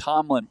 Learning from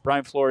Tomlin,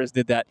 Brian Flores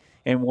did that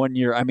in 1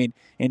 year. I mean,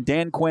 and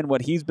Dan Quinn,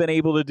 what he's been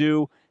able to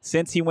do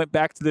since he went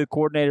back to the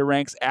coordinator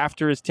ranks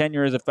after his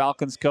tenure as a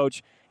Falcons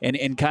coach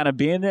and kind of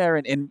being there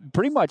and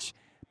pretty much,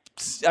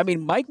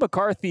 Mike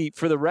McCarthy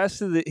for the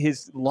rest of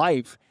his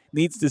life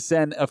needs to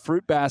send a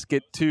fruit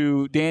basket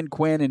to Dan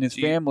Quinn and his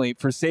family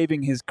for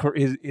saving his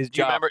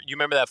job. You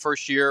remember that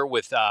first year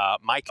with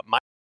Mike?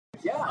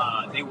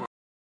 Yeah. They were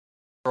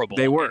horrible.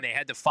 They were. And they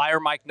had to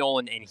fire Mike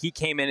Nolan, and he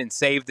came in and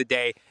saved the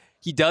day.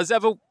 He does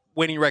have a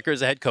winning record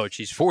as a head coach.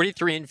 He's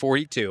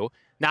 43-42.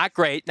 not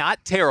great,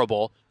 not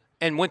terrible,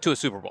 and went to a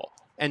Super Bowl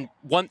and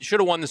should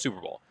have won the Super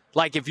Bowl.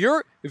 Like if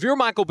you're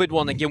Michael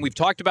Bidwill, and again we've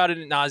talked about it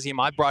ad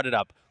nauseum, I brought it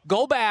up.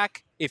 Go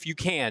back if you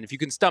can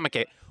stomach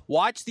it.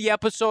 Watch the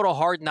episode of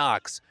Hard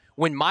Knocks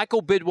when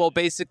Michael Bidwill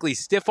basically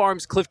stiff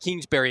arms Cliff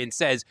Kingsbury and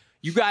says,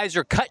 "You guys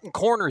are cutting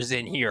corners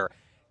in here.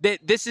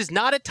 That this is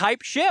not a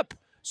type ship."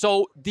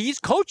 So these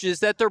coaches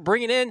that they're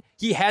bringing in,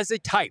 he has a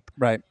type.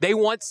 Right. They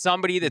want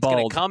somebody that's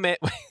going to come in.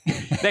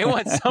 They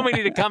want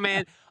somebody to come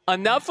in.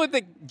 Enough with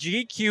the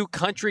GQ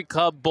country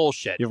club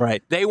bullshit. You're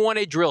right. They want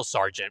a drill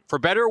sergeant, for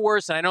better or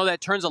worse, and I know that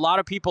turns a lot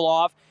of people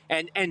off,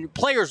 and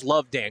players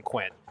love Dan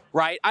Quinn,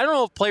 right? I don't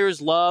know if players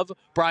love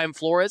Brian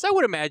Flores. I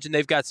would imagine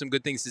they've got some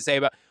good things to say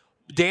about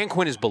Dan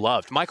Quinn is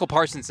beloved. Michael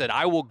Parsons said,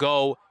 "I will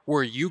go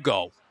where you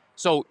go."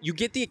 So you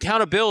get the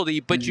accountability,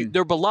 but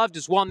they're beloved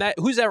as well. And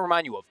who's that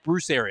remind you of?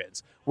 Bruce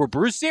Arians. Where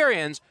Bruce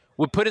Arians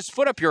would put his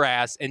foot up your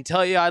ass and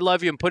tell you I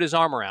love you and put his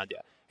arm around you.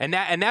 And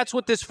that's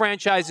what this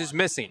franchise is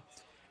missing.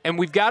 And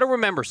we've got to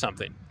remember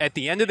something. At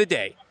the end of the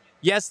day,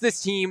 yes,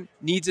 this team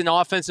needs an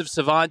offensive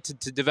savant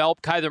to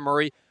develop Kyler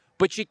Murray,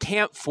 but you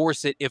can't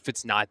force it if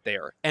it's not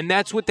there. And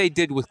that's what they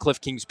did with Cliff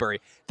Kingsbury.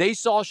 They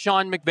saw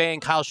Sean McVay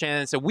and Kyle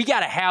Shanahan and said, we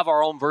got to have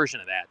our own version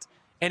of that.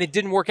 And it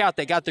didn't work out.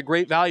 They got the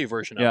great value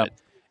version of it.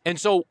 And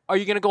so are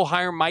you going to go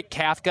hire Mike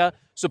Kafka?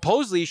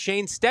 Supposedly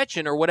Shane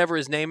Steichen, or whatever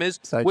his name is,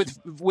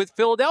 with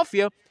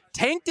Philadelphia,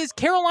 tanked his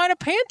Carolina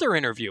Panther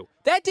interview.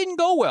 That didn't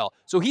go well.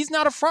 So he's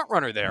not a front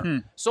runner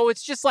there. So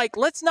it's just like,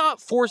 let's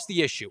not force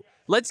the issue.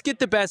 Let's get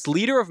the best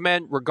leader of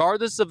men,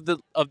 regardless of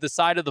the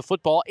side of the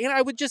football. And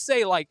I would just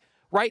say, like,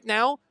 right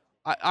now,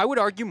 I would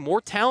argue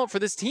more talent for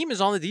this team is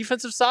on the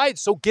defensive side.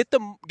 So get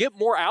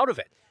more out of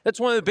it. That's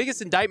one of the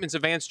biggest indictments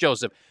of Vance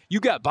Joseph. You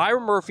got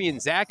Byron Murphy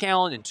and Zach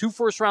Allen and 2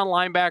 first-round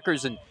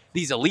linebackers and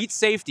these elite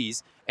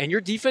safeties, and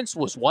your defense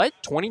was what?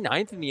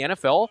 29th in the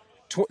NFL?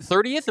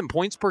 30th in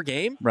points per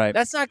game? Right.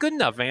 That's not good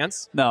enough,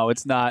 Vance. No,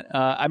 it's not.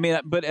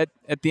 But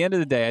at the end of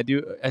the day,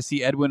 I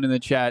see Edwin in the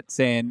chat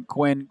saying,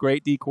 Quinn,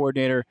 great D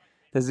coordinator.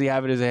 Does he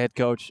have it as a head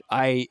coach?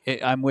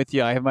 I'm with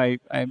you.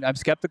 I'm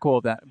skeptical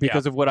of that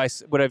because of what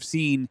I've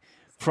seen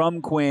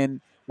from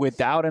Quinn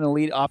without an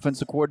elite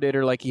offensive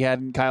coordinator like he had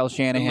in Kyle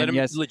Shanahan.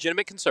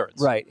 Legitimate concerns.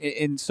 Right.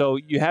 And so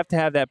you have to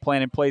have that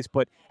plan in place.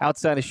 But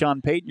outside of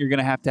Sean Payton, you're going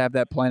to have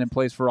that plan in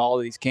place for all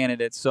of these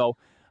candidates. So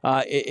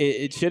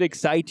it should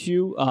excite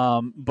you.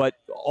 But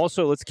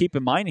also let's keep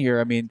in mind here,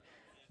 I mean,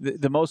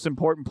 the most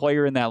important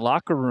player in that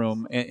locker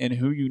room and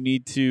who you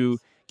need to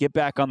get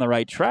back on the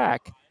right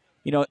track,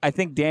 I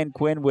think Dan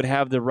Quinn would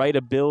have the right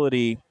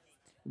ability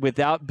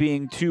without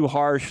being too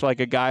harsh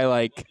like a guy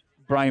like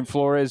Brian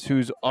Flores,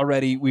 who's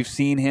already, we've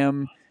seen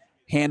him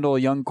handle a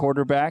young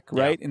quarterback,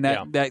 right? And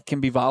that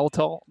can be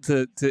volatile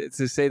to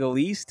say the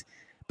least.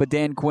 But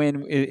Dan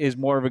Quinn is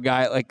more of a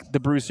guy like the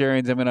Bruce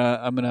Arians. I'm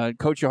gonna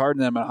coach you hard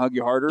and then I'm gonna hug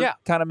you harder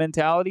kind of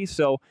mentality.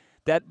 So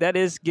that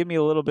is give me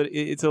a little bit.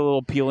 It's a little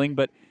appealing,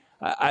 but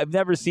I've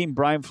never seen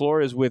Brian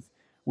Flores with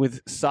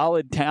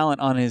solid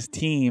talent on his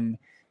team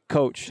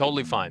coach.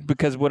 Totally fine.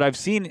 Because what I've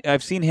seen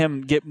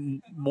him get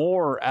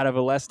more out of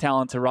a less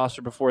talented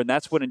roster before, and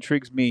that's what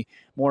intrigues me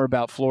more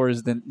about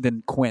Flores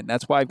than Quinn.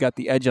 That's why I've got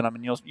the edge on him.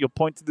 And you'll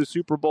point to the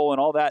Super Bowl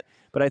and all that,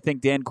 but I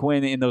think Dan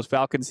Quinn in those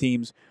Falcons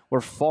teams were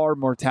far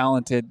more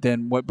talented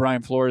than what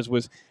Brian Flores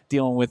was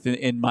dealing with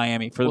in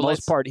Miami. For the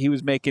most part, it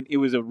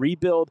was a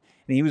rebuild,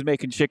 and he was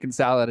making chicken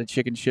salad and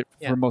chicken shit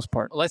for the most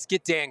part. Let's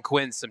get Dan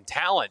Quinn some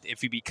talent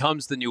if he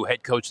becomes the new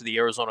head coach of the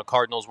Arizona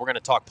Cardinals. We're going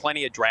to talk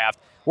plenty of draft.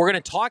 We're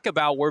going to talk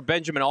about where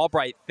Benjamin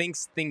Albright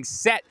thinks things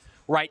set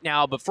right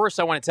now. But first,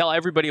 I want to tell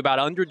everybody about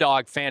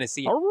Underdog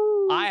Fantasy.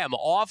 I am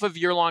off of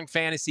year-long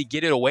fantasy.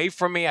 Get it away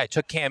from me. I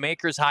took Cam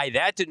Akers high.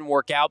 That didn't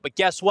work out. But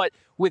guess what?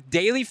 With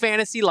daily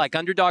fantasy like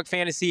Underdog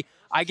Fantasy,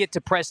 I get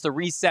to press the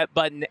reset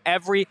button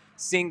every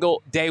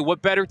single day.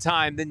 What better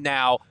time than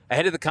now,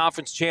 ahead of the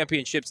conference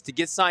championships, to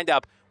get signed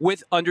up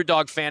with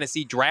Underdog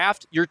Fantasy?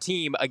 Draft your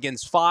team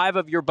against 5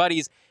 of your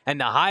buddies, and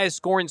the highest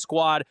scoring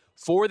squad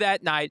for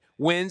that night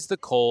wins the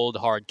cold,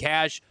 hard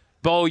cash.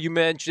 Bo, you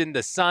mentioned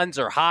the Suns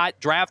are hot.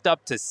 Draft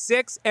up to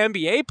 6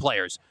 NBA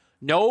players.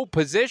 No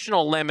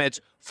positional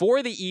limits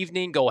for the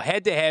evening. Go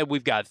head-to-head.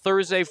 We've got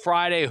Thursday,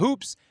 Friday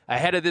hoops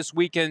ahead of this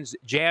weekend's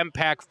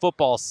jam-packed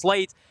football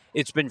slate.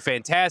 It's been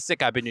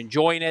fantastic. I've been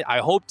enjoying it. I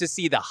hope to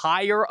see the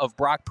higher of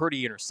Brock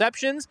Purdy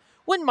interceptions.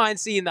 Wouldn't mind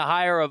seeing the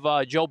higher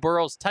of Joe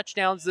Burrow's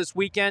touchdowns this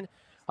weekend.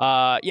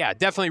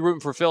 Definitely rooting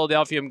for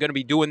Philadelphia. I'm going to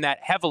be doing that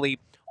heavily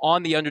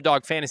on the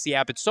Underdog Fantasy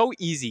app. It's so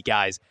easy,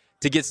 guys,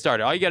 to get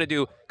started. All you got to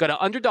do, go to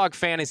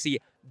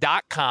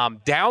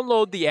UnderdogFantasy.com,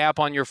 download the app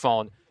on your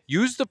phone,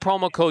 use the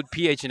promo code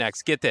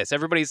PHNX. Get this.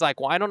 Everybody's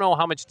like, well, I don't know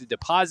how much to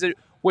deposit.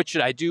 What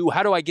should I do?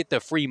 How do I get the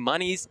free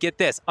monies? Get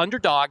this.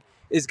 Underdog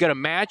is going to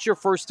match your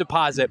first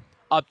deposit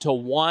up to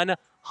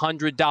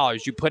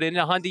 $100. You put in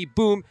a $100,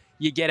 boom,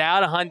 you get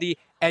out a $100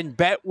 and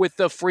bet with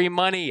the free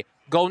money.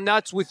 Go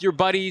nuts with your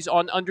buddies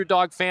on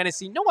Underdog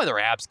Fantasy. No other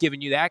app's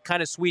giving you that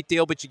kind of sweet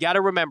deal, but you got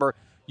to remember,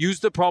 use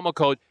the promo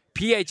code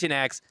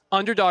PHNX,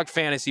 Underdog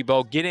Fantasy,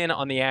 Bo. Get in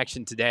on the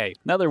action today.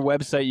 Another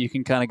website you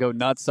can kind of go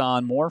nuts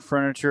on,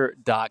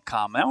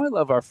 morefurniture.com. Now, I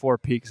love our Four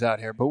Peaks out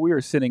here, but we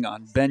are sitting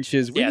on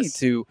benches. We need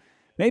to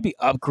maybe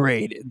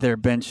upgrade their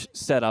bench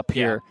setup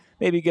here.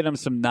 Maybe get them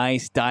some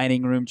nice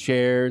dining room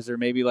chairs, or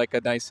maybe like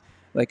a nice,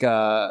 like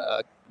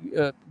a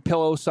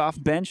pillow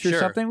soft bench or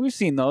something. We've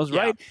seen those,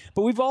 right?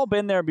 But we've all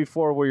been there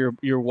before, where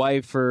your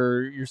wife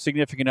or your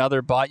significant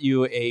other bought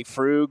you a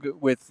Frug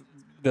with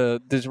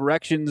the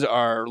directions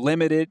are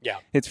limited. Yeah.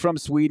 It's from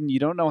Sweden. You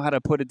don't know how to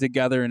put it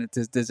together, and it's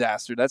a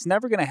disaster. That's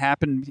never going to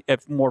happen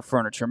at More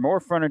Furniture. More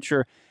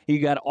Furniture, you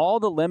got all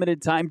the limited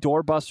time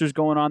doorbusters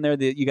going on there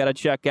that you got to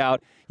check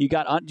out. You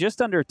got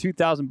just under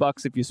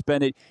 $2,000 if you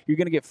spend it. You're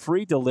going to get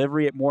free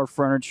delivery at More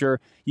Furniture.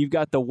 You've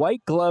got the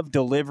white glove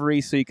delivery,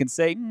 so you can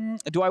say,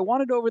 do I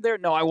want it over there?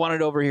 No, I want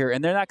it over here.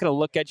 And they're not going to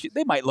look at you.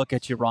 They might look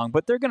at you wrong,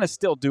 but they're going to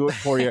still do it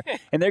for you.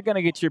 And they're going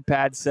to get your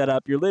pad set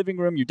up, your living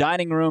room, your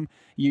dining room,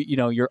 you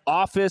know, your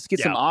office. Get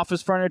some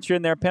office furniture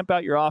in there, pimp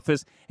out your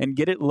office, and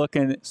get it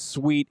looking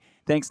sweet.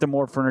 Thanks to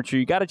More Furniture.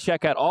 You got to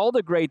check out all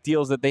the great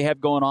deals that they have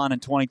going on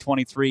in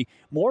 2023.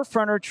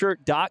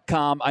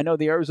 Morefurniture.com. I know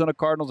the Arizona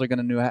Cardinals are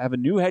going to have a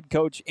new head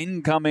coach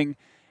incoming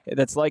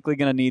that's likely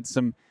going to need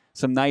some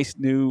nice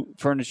new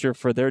furniture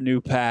for their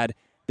new pad.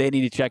 They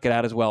need to check it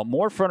out as well.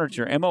 More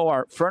Furniture,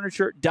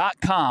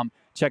 morfurniture.com.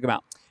 Check them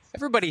out.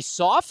 Everybody's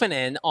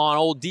softening on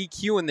old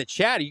DQ in the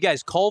chat. Are you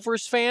guys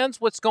Culver's fans?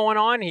 What's going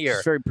on here?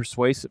 It's very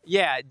persuasive.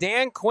 Yeah,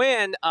 Dan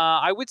Quinn,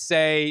 I would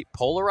say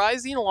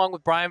polarizing along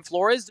with Brian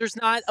Flores. There's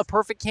not a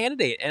perfect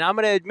candidate, and I'm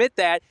going to admit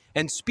that.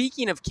 And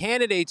speaking of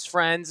candidates,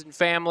 friends, and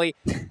family,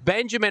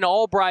 Benjamin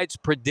Albright's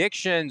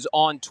predictions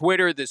on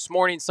Twitter this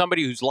morning,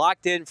 somebody who's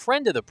locked in,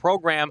 friend of the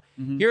program.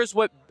 Here's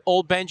what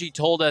old Benji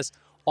told us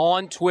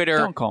on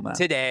Twitter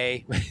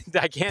today.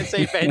 I can't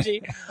say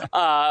Benji.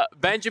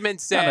 Benjamin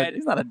said,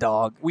 he's not a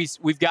dog.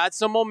 We've got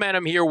some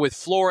momentum here with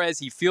Flores.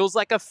 He feels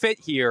like a fit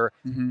here,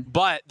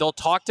 but they'll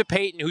talk to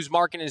Peyton, whose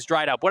market is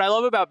dried up. What I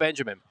love about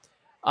Benjamin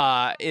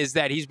is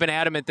that he's been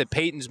adamant that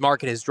Peyton's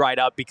market has dried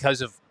up because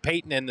of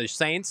Peyton and the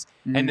Saints,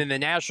 and then the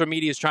national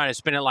media is trying to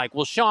spin it like,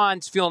 well,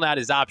 Sean's feeling out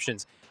his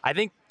options. I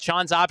think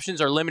Sean's options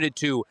are limited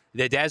to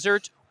the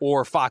desert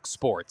or Fox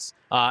Sports.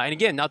 And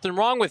again, nothing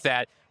wrong with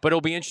that, but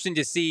it'll be interesting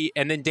to see.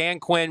 And then Dan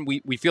Quinn,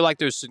 we feel like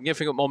there's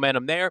significant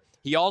momentum there.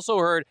 He also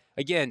heard,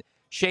 again,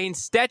 Shane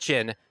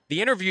Steichen,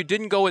 the interview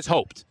didn't go as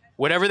hoped,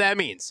 whatever that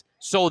means.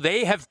 So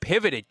they have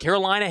pivoted.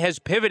 Carolina has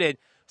pivoted.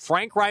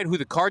 Frank Wright, who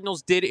the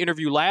Cardinals did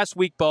interview last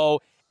week,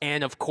 Bo,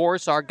 and, of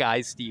course, our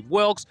guy Steve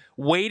Wilks,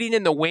 waiting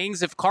in the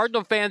wings. If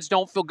Cardinal fans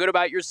don't feel good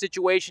about your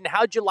situation,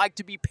 how'd you like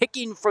to be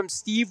picking from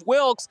Steve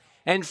Wilks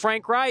and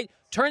Frank Wright?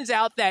 Turns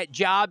out that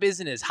job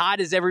isn't as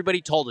hot as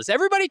everybody told us.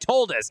 Everybody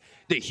told us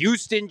the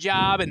Houston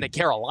job and the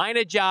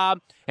Carolina job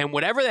and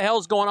whatever the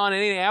hell's going on in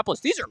Indianapolis.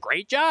 These are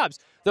great jobs.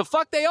 The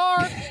fuck they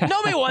are.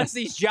 Nobody wants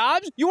these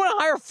jobs. You want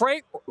to hire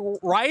Frank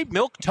Wright,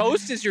 milk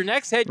toast, as your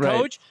next head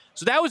coach?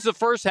 So that was the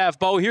first half,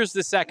 Bo. Here's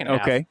the second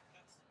half. Okay.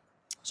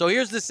 So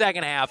here's the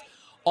second half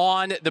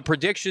on the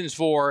predictions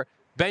for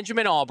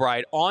Benjamin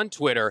Albright on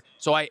Twitter.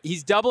 So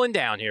he's doubling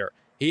down here.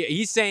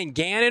 He's saying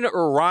Gannon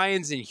or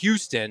Ryans in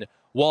Houston,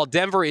 while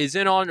Denver is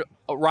in on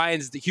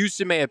Ryans.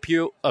 Houston may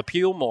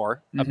appeal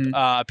more. And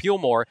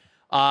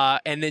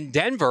then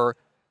Denver,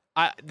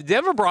 the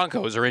Denver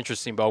Broncos are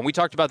interesting, Bo. And we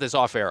talked about this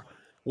off air.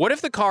 What if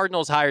the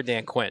Cardinals hire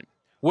Dan Quinn?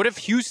 What if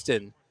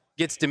Houston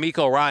gets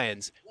DeMeco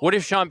Ryans? What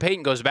if Sean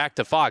Payton goes back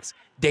to Fox?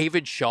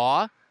 David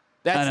Shaw?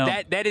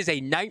 That is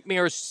a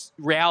nightmare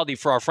reality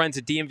for our friends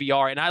at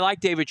DMVR. And I like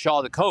David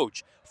Shaw, the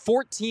coach.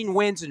 14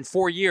 wins in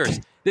 4 years.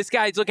 This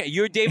guy's looking at,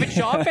 you're a David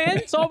Shaw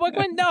fan, Saul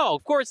Bookman? No,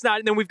 of course not.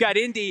 And then we've got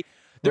Indy.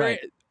 They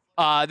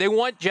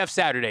want Jeff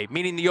Saturday,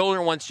 meaning the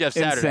owner wants Jeff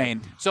Saturday.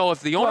 Insane. So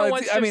if the owner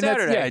wants Jeff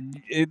Saturday.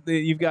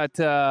 You've got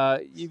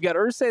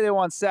Irsay, they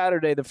want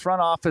Saturday. The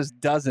front office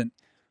doesn't.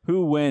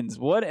 Who wins?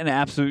 What an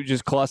absolute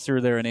just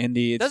cluster there in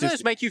Indy. Doesn't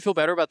this make you feel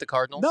better about the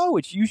Cardinals? No,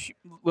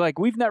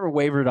 we've never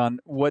wavered on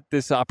what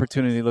this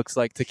opportunity looks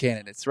like to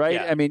candidates, right?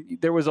 Yeah. I mean,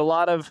 there was a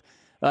lot of,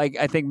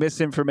 I think,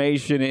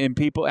 misinformation and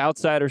people,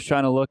 outsiders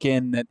trying to look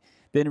in that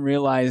didn't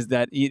realize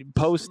that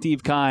post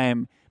Steve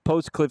Keim,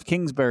 post Cliff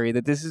Kingsbury,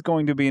 that this is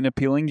going to be an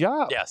appealing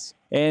job. Yes.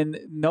 And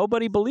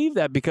nobody believed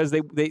that because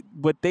they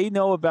what they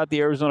know about the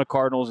Arizona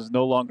Cardinals is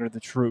no longer the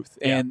truth.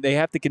 Yeah. And they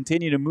have to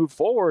continue to move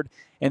forward,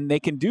 and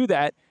they can do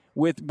that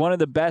with one of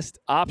the best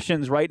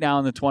options right now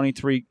in the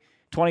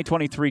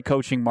 2023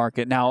 coaching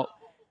market. Now,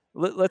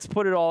 let's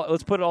put all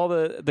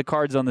the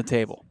cards on the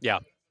table.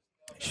 Yeah.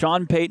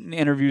 Sean Payton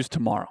interviews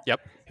tomorrow.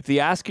 Yep. If the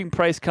asking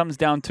price comes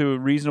down to a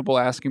reasonable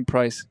asking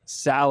price,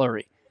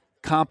 salary,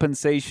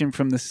 compensation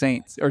from the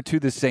Saints or to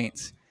the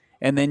Saints,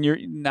 and then you're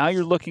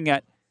looking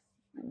at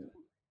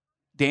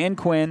Dan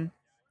Quinn,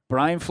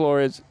 Brian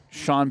Flores,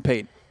 Sean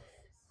Payton.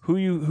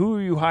 Who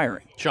are you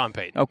hiring? Sean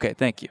Payton. Okay,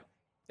 thank you.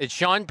 It's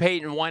Sean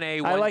Payton,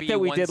 1A, 1B, I like that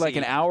we 1C. did like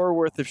an hour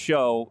worth of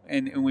show,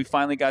 and we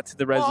finally got to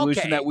the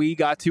resolution that we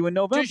got to in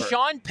November. Does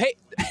Sean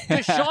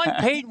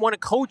Payton want to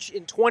coach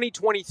in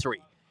 2023?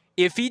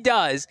 If he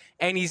does,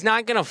 and he's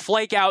not going to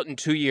flake out in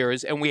 2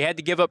 years, and we had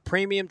to give up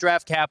premium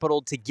draft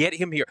capital to get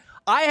him here,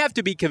 I have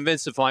to be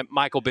convinced of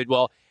Michael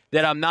Bidwell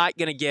that I'm not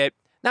going to get,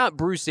 not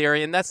Bruce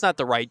Arians, that's not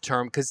the right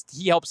term because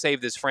he helped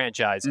save this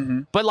franchise.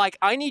 But, like,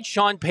 I need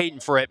Sean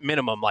Payton for at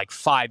minimum, like,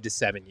 5 to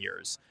 7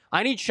 years.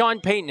 I need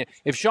Sean Payton.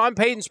 If Sean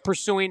Payton's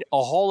pursuing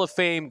a Hall of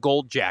Fame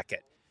gold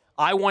jacket,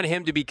 I want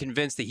him to be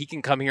convinced that he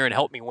can come here and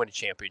help me win a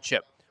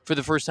championship for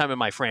the first time in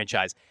my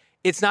franchise.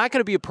 It's not going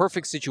to be a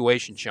perfect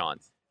situation, Sean.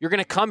 You're going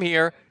to come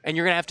here and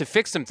you're going to have to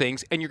fix some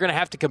things, and you're going to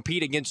have to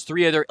compete against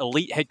 3 other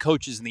elite head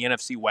coaches in the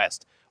NFC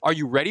West. Are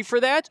you ready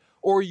for that,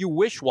 or are you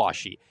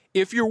wish-washy?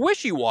 If you're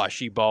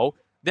wishy-washy, Bo,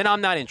 then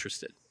I'm not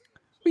interested.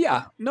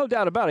 Yeah, no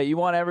doubt about it. You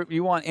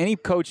want any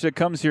coach that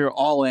comes here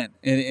all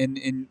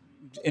in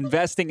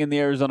investing in the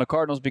Arizona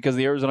Cardinals, because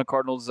the Arizona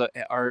Cardinals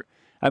are,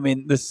 I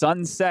mean, the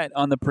sun set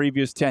on the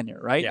previous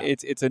tenure, right? Yeah.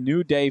 It's a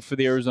new day for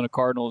the Arizona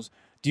Cardinals.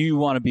 Do you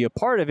want to be a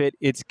part of it?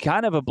 It's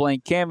kind of a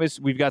blank canvas.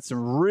 We've got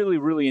some really,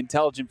 really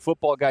intelligent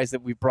football guys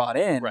that we've brought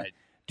in. Right.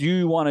 Do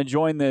you want to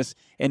join this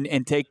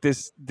and take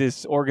this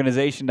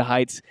organization to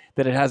heights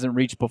that it hasn't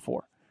reached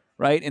before?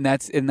 Right, and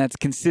that's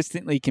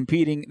consistently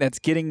competing. That's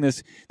getting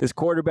this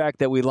quarterback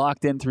that we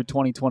locked in through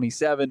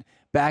 2027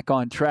 back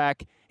on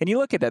track. And you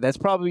look at that; that's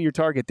probably your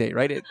target date,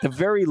 right? At the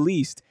very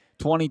least,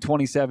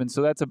 2027.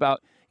 So that's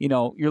about,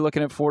 you're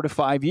looking at 4 to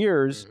 5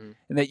 years,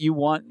 and that you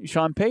want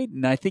Sean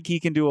Payton. I think he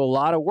can do a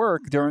lot of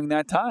work during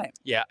that time.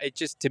 Yeah, it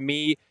just, to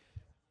me,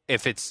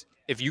 if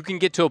you can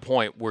get to a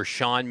point where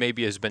Sean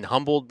maybe has been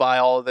humbled by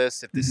all of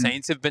this, if the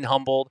Saints have been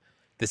humbled,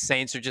 the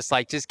Saints are just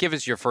like, just give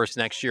us your first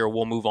next year,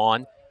 we'll move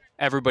on.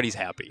 Everybody's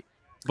happy.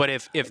 But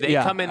if they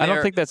come in there, I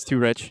don't think that's too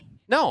rich.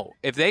 No,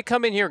 if they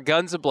come in here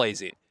guns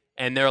a-blazing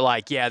and they're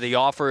like, yeah, the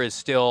offer is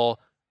still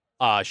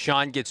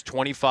Sean gets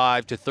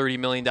 $25 to $30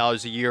 million a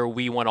year.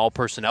 We want all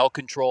personnel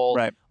control.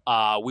 Right.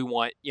 We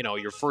want,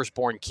 your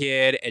firstborn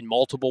kid and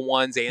multiple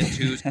ones and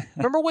twos.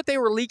 Remember what they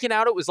were leaking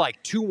out? It was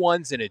like 2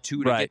 1s and a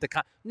 2 to Right. get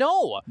the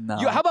No.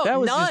 How about that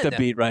was none? just the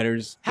beat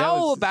writers.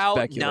 How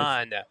about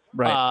none?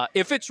 Right.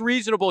 If it's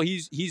reasonable,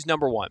 he's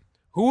number one.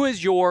 Who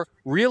is your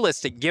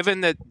realistic,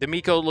 given that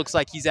D'Amico looks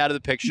like he's out of the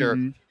picture,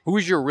 who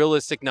is your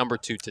realistic number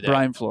 2 today?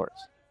 Brian Flores.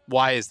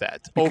 Why is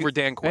that? Over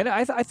Dan Quinn. And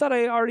I thought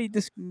I already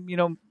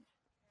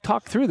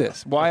talked through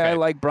this. Why I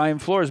like Brian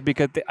Flores,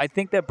 because I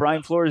think that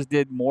Brian Flores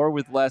did more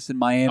with less in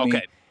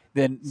Miami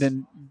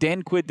than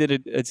Dan Quinn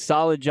did a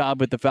solid job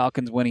with the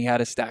Falcons when he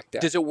had a stacked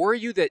deck. Does it worry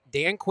you that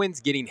Dan Quinn's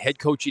getting head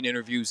coaching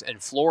interviews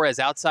and Flores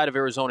outside of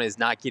Arizona is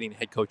not getting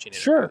head coaching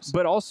interviews? Sure,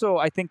 but also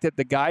I think that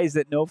the guys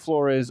that know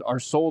Flores are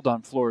sold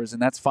on Flores,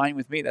 and that's fine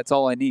with me. That's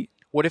all I need.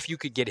 What if you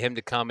could get him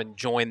to come and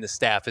join the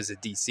staff as a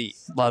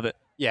DC? Love it.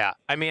 Yeah.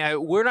 I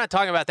mean, we're not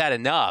talking about that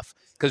enough,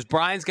 because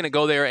Brian's going to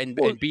go there and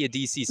be a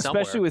DC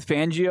somewhere. Especially with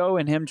Fangio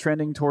and him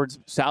trending towards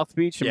South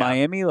Beach and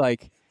Miami,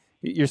 like –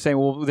 you're saying,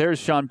 well, there's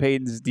Sean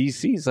Payton's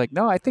DC. It's like,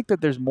 no, I think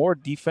that there's more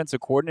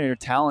defensive coordinator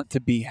talent to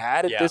be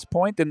had at this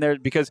point than there,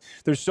 because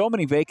there's so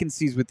many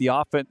vacancies with the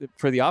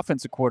for the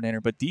offensive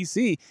coordinator. But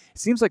DC, it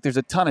seems like there's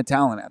a ton of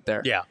talent out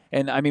there. Yeah.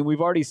 And I mean,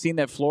 we've already seen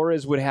that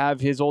Flores would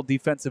have his old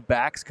defensive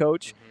backs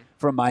coach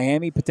from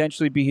Miami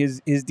potentially be his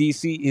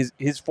DC.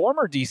 His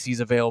former DC's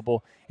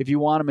available if you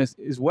want him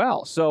as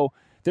well. So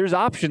there's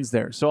options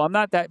there. So I'm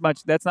not that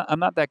much. I'm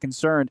not that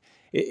concerned.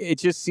 It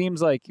just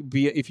seems like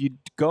if you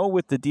go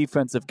with the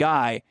defensive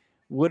guy,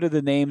 what are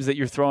the names that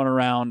you're throwing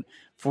around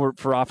for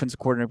offensive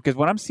coordinator? Because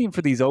what I'm seeing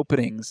for these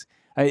openings,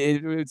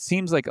 it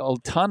seems like a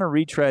ton of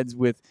retreads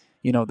with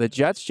the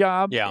Jets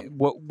job. Yeah.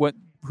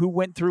 Who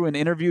went through and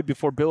interviewed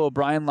before Bill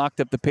O'Brien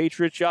locked up the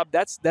Patriots job?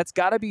 That's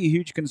got to be a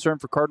huge concern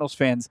for Cardinals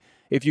fans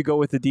if you go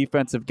with the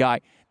defensive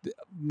guy.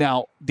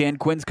 Now, Dan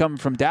Quinn's coming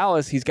from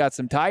Dallas. He's got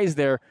some ties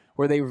there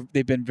where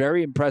they've been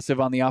very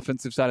impressive on the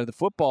offensive side of the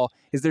football.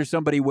 Is there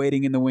somebody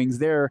waiting in the wings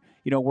there,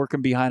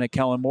 working behind a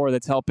Kellen Moore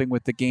that's helping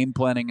with the game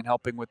planning and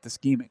helping with the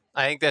scheming?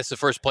 I think that's the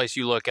first place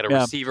you look at a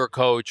receiver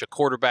coach, a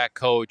quarterback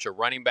coach, a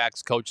running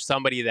backs coach,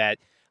 somebody that,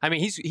 I mean,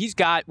 he's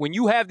got, when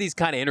you have these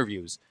kind of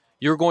interviews,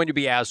 you're going to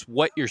be asked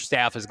what your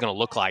staff is going to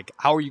look like.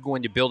 How are you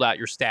going to build out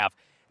your staff?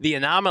 The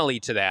anomaly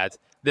to that,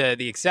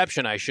 the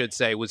exception, I should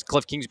say, was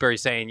Cliff Kingsbury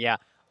saying, yeah,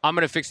 I'm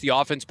going to fix the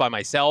offense by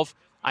myself.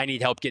 I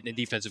need help getting a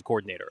defensive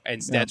coordinator.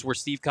 And that's where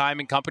Steve Keim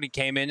and company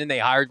came in, and they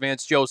hired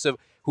Vance Joseph,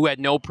 who had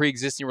no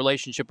pre-existing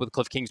relationship with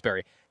Cliff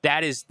Kingsbury.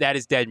 That is dead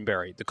and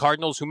buried. The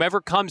Cardinals, whomever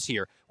comes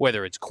here,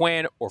 whether it's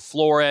Quinn or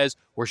Flores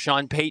or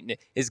Sean Payton,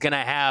 is going to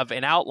have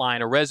an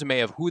outline, a resume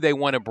of who they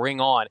want to bring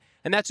on.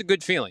 And that's a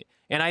good feeling.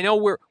 And I know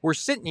we're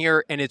sitting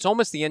here, and it's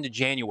almost the end of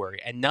January,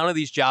 and none of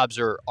these jobs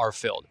are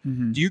filled.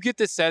 Do you get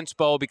this sense,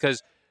 Bo?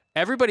 Because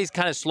everybody's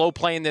kind of slow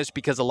playing this,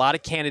 because a lot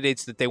of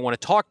candidates that they want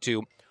to talk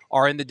to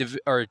are in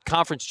the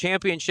conference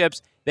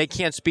championships. They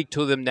can't speak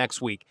to them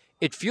next week.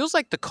 It feels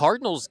like the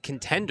Cardinals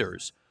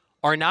contenders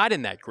are not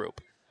in that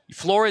group.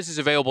 Flores is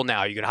available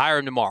now. You could hire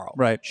him tomorrow.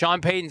 Right.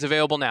 Sean Payton's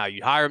available now.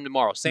 You'd hire him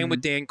tomorrow. Same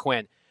with Dan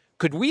Quinn.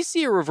 Could we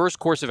see a reverse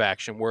course of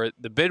action where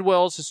the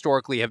Bidwells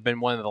historically have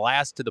been one of the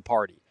last to the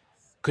party?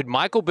 Could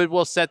Michael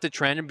Bidwell set the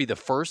trend and be the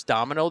first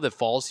domino that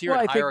falls here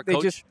and I hire a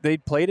think coach? they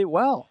played it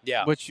well.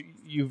 Yeah. Which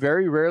you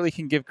very rarely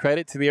can give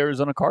credit to the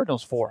Arizona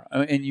Cardinals for.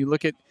 And you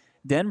look at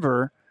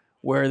Denver,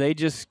 where they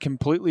just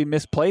completely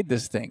misplayed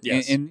this thing.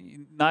 Yes.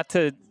 And not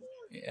to,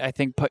 I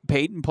think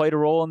Peyton played a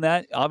role in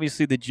that.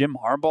 Obviously, the Jim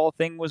Harbaugh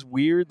thing was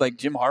weird. Like,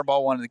 Jim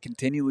Harbaugh wanted to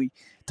continually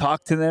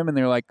talk to them, and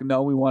they're like,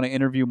 no, we want to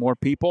interview more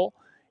people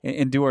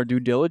and do our due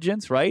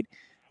diligence, right?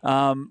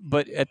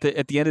 But at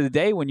the end of the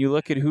day, when you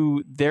look at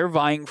who they're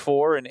vying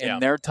for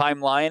and their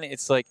timeline,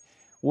 it's like,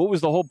 what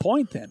was the whole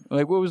point then?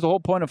 Like, what was the whole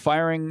point of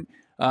firing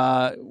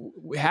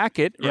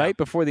Hackett right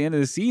before the end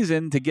of the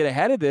season to get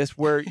ahead of this,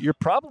 where you're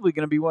probably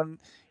going to be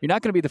you're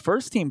not going to be the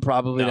first team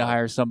probably to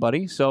hire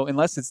somebody. So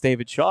unless it's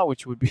David Shaw,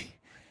 which would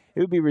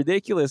be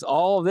ridiculous.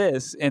 All of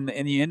this, and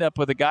you end up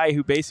with a guy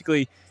who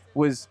basically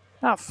was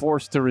not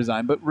forced to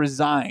resign, but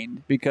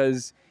resigned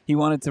because he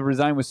wanted to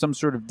resign with some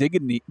sort of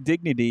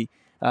dignity.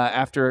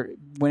 After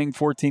winning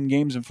 14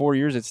 games in 4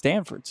 years at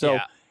Stanford. So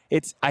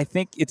I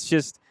think it's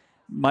just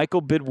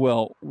Michael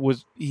Bidwell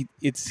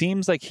it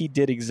seems like he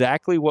did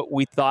exactly what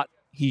we thought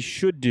he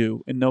should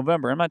do in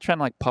November. I'm not trying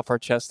to like puff our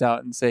chest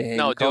out and say, hey,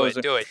 no, do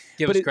it.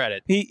 Give us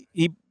credit.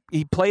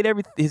 He played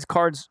his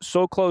cards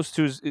so close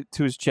to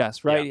his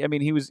chest, right? Yeah. I mean,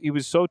 he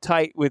was so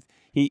tight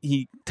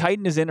he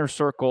tightened his inner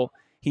circle.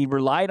 He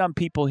relied on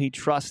people he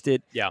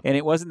trusted, and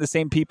it wasn't the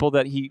same people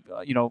that he,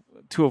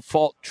 to a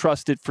fault,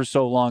 trusted for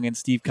so long, and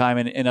Steve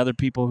Keiman and other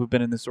people who've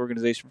been in this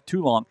organization for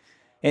too long.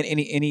 And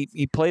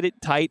he played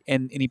it tight,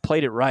 and he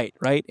played it right?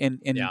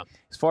 And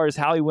as far as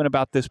how he went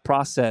about this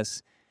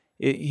process,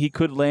 he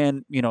could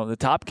land, the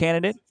top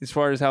candidate as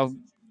far as how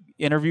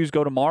interviews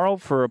go tomorrow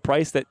for a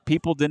price that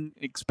people didn't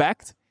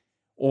expect,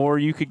 or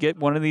you could get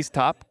one of these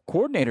top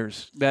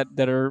coordinators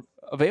that are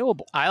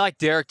available. I like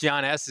Derek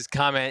John S.'s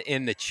comment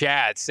in the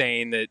chat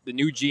saying that the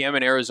new GM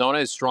in Arizona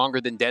is stronger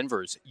than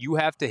Denver's. You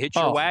have to hitch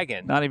your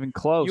wagon. Not even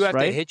close, You have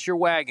right? to hitch your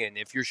wagon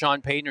if you're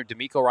Sean Payton or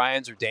D'Amico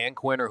Ryans or Dan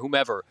Quinn or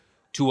whomever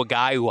to a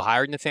guy who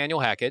hired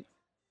Nathaniel Hackett,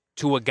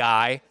 to a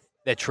guy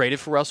that traded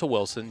for Russell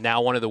Wilson,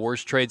 now one of the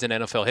worst trades in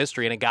NFL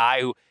history, and a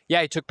guy who,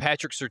 he took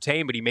Patrick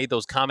Surtain, but he made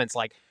those comments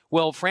like,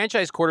 well,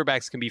 franchise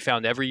quarterbacks can be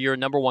found every year.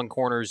 Number one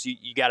corners,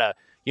 you got to,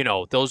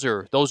 those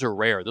are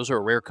rare. Those are a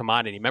rare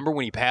commodity. Remember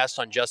when he passed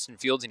on Justin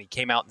Fields and he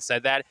came out and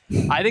said that?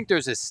 I think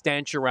there's a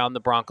stench around the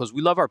Broncos.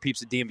 We love our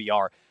peeps at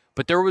DNVR,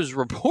 but there was a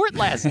report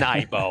last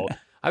night, Bo.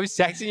 I was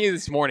texting you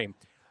this morning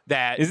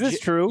that is this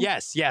true?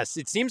 Yes.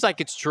 It seems like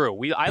it's true.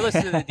 I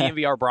listened to the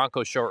DNVR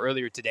Broncos show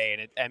earlier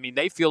today, and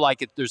they feel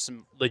like there's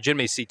some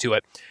legitimacy to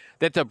it.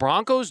 That the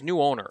Broncos'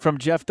 new owner from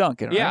Jeff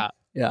Duncan, right?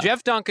 Yeah,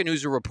 Jeff Duncan,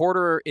 who's a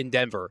reporter in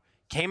Denver,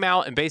 came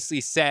out and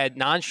basically said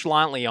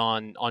nonchalantly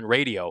on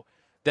radio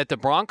that the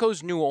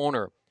Broncos' new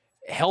owner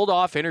held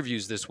off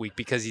interviews this week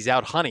because he's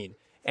out hunting,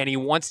 and he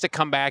wants to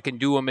come back and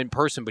do them in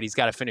person, but he's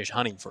got to finish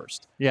hunting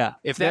first. Yeah.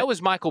 If that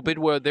was Michael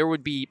Bidwell, there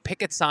would be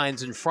picket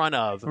signs in front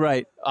of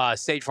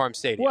State Farm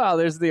Stadium. Well,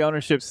 there's the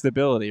ownership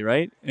stability,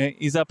 right?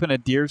 He's up in a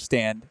deer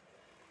stand,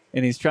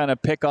 and he's trying to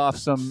pick off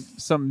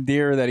some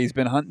deer that he's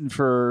been hunting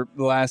for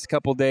the last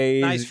couple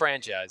days. Nice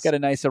franchise. Got a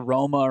nice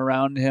aroma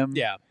around him.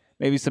 Yeah.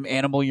 Maybe some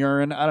animal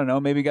urine. I don't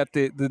know. Maybe got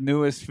the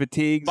newest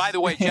fatigues. By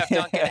the way, Jeff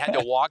Duncan had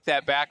to walk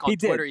that back on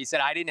Twitter. He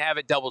said, I didn't have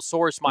it double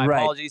sourced. My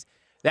apologies.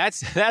 That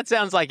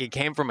sounds like it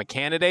came from a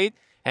candidate,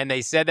 and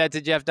they said that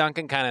to Jeff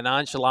Duncan kind of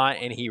nonchalant,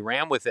 and he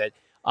ran with it.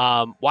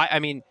 Why? I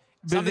mean,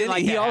 something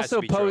like that has to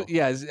be true.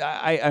 Yes,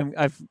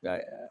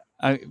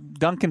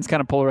 Duncan's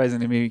kind of polarizing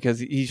to me because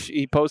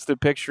he posted a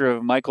picture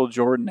of Michael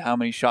Jordan, how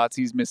many shots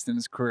he's missed in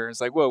his career. It's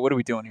like, whoa, what are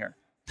we doing here?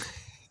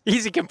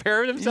 He's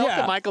comparing himself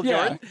to Michael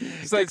Jordan.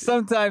 It's like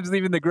sometimes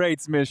even the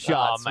greats miss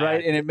shots,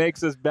 right? And it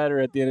makes us better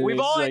at the end of the day. We've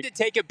all had to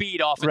take a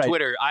beat off of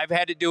Twitter. I've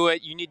had to do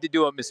it. You need to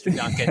do it, Mr.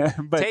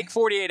 Duncan. Take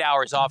 48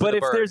 hours off of the bird.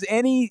 But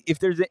if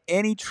there's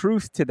any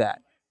truth to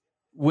that,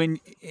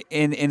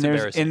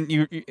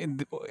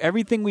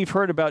 everything we've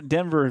heard about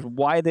Denver is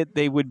why that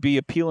they would be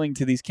appealing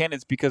to these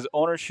candidates because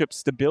ownership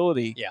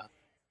stability. Yeah.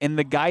 And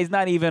the guy's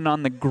not even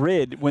on the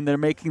grid when they're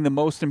making the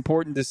most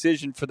important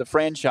decision for the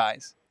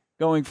franchise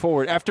going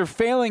forward after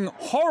failing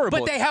horribly.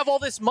 But they have all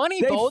this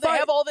money, Bo. They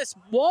have all this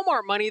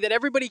Walmart money that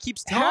everybody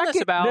keeps telling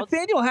us about.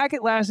 Nathaniel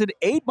Hackett lasted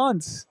 8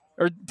 months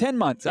or 10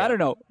 months. I don't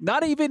know.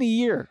 Not even a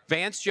year.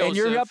 Vance Joseph. And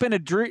you're up in a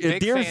deer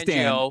Fangio,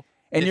 stand.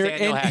 And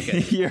Nathaniel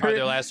Hackett are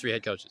their last three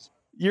head coaches.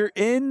 You're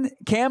in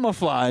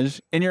camouflage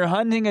and you're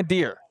hunting a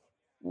deer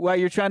while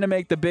you're trying to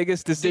make the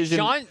biggest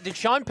decision. Did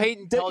Sean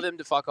Payton tell them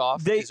to fuck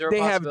off? They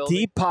have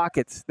deep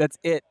pockets. That's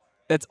it.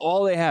 That's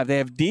all they have. They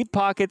have deep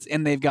pockets,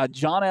 and they've got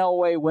John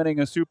Elway winning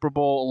a Super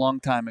Bowl a long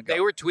time ago. They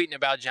were tweeting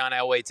about John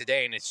Elway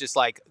today, and it's just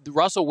like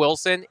Russell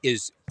Wilson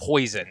is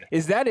poison.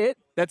 Is that it?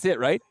 That's it,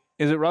 right?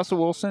 Is it Russell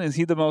Wilson? Is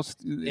he the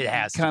most? It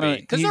has to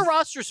be because their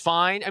roster's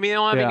fine. I mean, they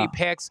don't have any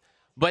picks,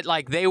 but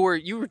like you were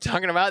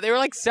talking about, they were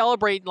like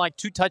celebrating like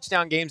 2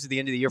 touchdown games at the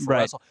end of the year for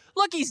Russell.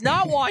 Look, he's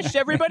not washed.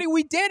 Everybody,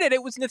 we did it.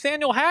 It was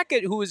Nathaniel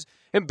Hackett who was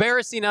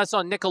embarrassing us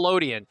on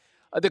Nickelodeon.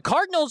 The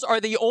Cardinals are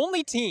the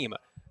only team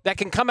that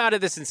can come out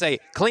of this and say,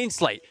 clean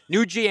slate,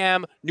 new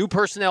GM, new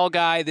personnel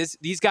guy.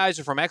 These guys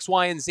are from X,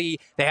 Y, and Z.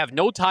 They have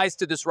no ties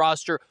to this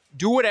roster.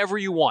 Do whatever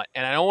you want.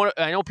 And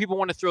I know people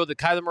want to throw the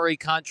Kyler Murray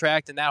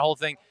contract and that whole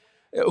thing.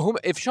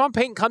 If Sean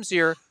Payton comes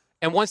here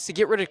and wants to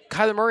get rid of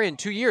Kyler Murray in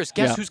 2 years,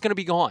 guess who's going to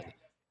be gone?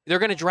 They're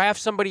going to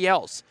draft somebody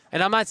else.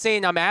 And I'm not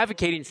saying I'm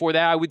advocating for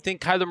that. I would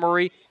think Kyler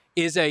Murray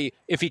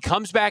if he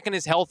comes back and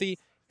is healthy,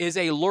 is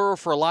a lure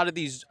for a lot of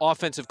these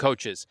offensive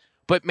coaches.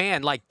 But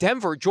man, like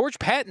Denver, George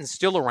Patton's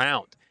still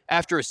around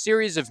after a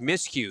series of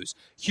miscues.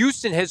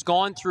 Houston has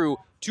gone through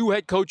 2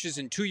 head coaches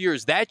in 2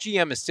 years. That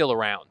GM is still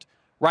around,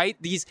 right?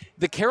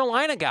 The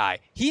Carolina guy,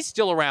 he's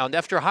still around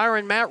after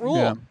hiring Matt Rule.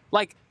 Yeah.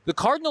 Like, the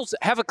Cardinals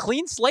have a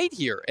clean slate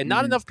here, and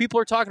not enough people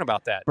are talking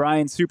about that.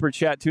 Brian, super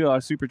chat,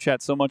 $2 super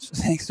chat so much.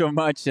 Thanks so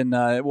much. And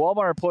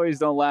Walmart employees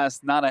don't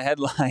last, not a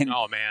headline.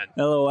 Oh, man.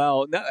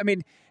 LOL. No, I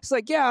mean, it's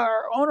like, yeah,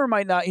 our owner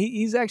might not.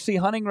 He's actually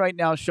hunting right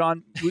now,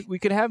 Sean. We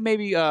could have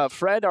maybe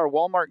Fred, our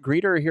Walmart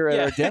greeter here at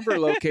our Denver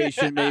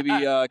location, maybe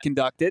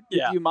conduct it.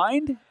 Yeah. Do you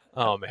mind?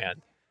 Oh,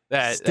 man.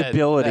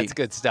 Stability. That's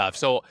good stuff.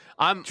 So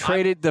I'm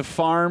traded the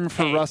farm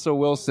for Russell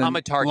Wilson. I'm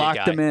a Target locked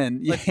guy. Locked him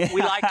in.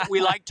 We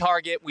like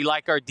Target. We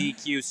like our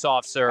DQ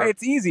soft serve.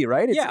 It's easy,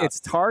 right? It's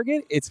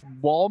Target, it's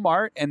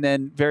Walmart, and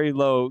then very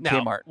low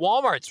Kmart.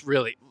 Walmart's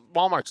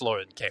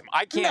lower than Kmart.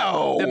 I can't.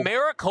 No. The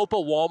Maricopa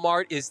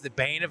Walmart is the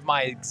bane of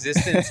my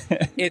existence.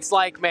 It's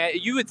like, man,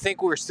 you would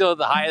think we were still at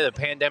the height of the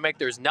pandemic.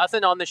 There's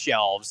nothing on the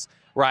shelves,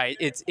 right?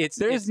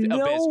 There's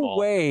no abysmal.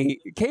 way.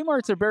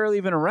 Kmart's are barely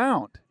even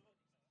around.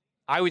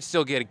 I would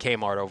still get a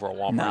Kmart over a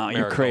Walmart. No,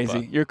 you're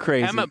crazy. You're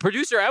crazy.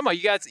 Producer Emma,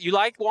 you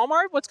like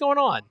Walmart? What's going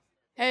on?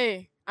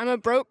 Hey, I'm a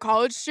broke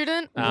college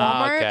student.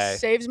 Walmart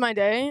saves my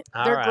day.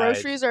 Their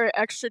groceries are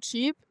extra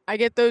cheap. I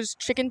get those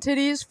chicken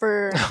titties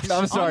for.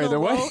 I'm sorry, they're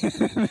what?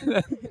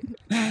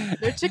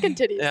 They're chicken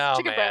titties. Oh,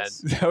 chicken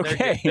breasts.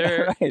 Okay.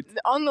 They're right.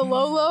 On the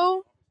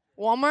low,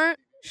 Walmart,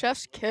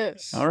 chef's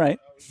kiss. All right.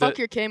 Fuck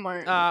your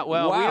Kmart.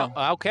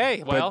 Wow.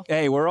 Okay. Well, but,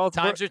 hey,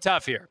 times are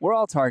tough here. We're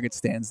all Target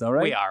stands, though,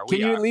 right? We are. Can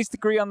you at least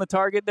agree on the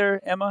Target there,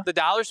 Emma? The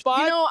dollar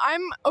spot? You know,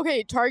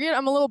 Target,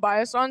 I'm a little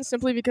biased on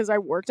simply because I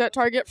worked at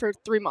Target for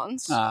 3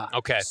 months.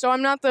 Okay. So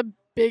I'm not the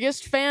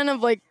biggest fan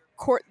of like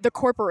the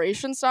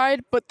corporation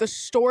side, but the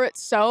store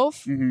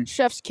itself,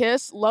 chef's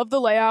kiss, love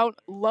the layout,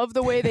 love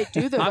the way they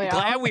do the layout. I'm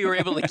glad we were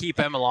able to keep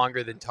Emma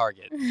longer than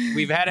Target.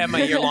 We've had Emma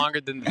here longer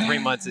than the 3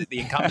 months at the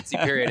incumbency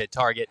period at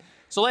Target.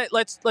 So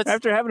let's.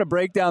 After having to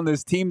break down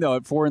this team though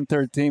at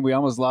 4-13, we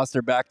almost lost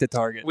her back to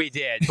Target. We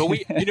did,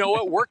 but you know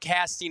what? We're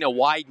casting a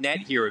wide net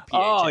here at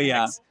PHNX. Oh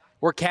yeah,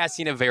 we're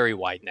casting a very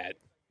wide net.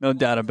 No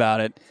doubt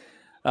about it.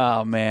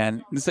 Oh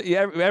man, so,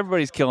 yeah,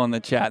 everybody's killing the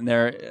chat in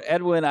there.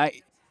 Edwin,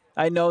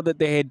 I know that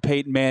they had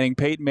Peyton Manning.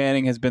 Peyton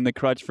Manning has been the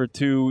crutch for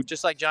 2.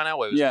 Just like John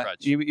Elway was a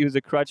crutch. He was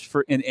a crutch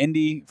in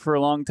Indy for a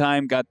long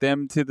time, got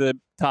them to the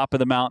top of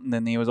the mountain,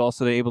 and he was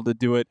also able to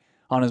do it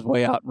on his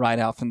way out, right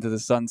off into the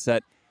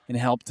sunset, and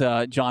helped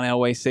John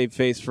Elway save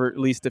face for at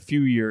least a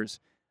few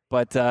years.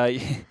 But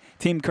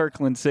Team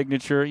Kirkland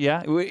signature,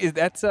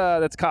 that's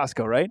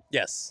Costco, right?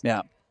 Yes.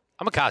 Yeah.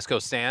 I'm a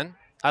Costco stan.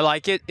 I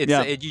like it.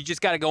 You just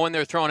got to go in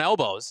there throwing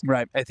elbows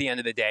at the end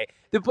of the day.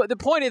 The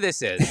point of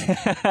this is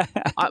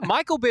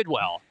Michael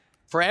Bidwell,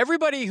 for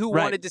everybody who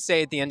wanted to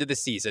say at the end of the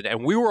season,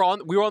 and we were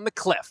on the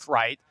cliff,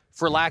 right?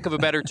 For lack of a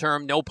better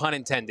term, no pun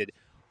intended,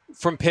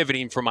 from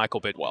pivoting for Michael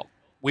Bidwell.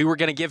 We were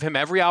going to give him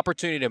every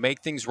opportunity to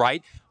make things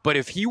right, but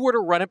if he were to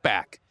run it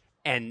back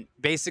and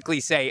basically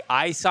say,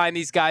 I signed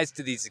these guys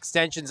to these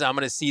extensions, I'm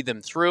going to see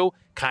them through,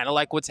 kind of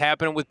like what's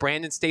happening with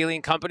Brandon Staley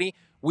and company,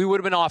 we would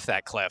have been off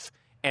that cliff.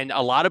 And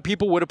a lot of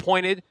people would have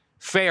pointed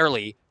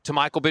fairly to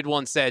Michael Bidwell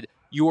and said,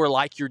 you are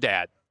like your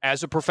dad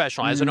as a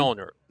professional, as an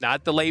owner,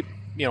 not the late,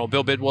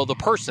 Bill Bidwell, the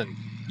person.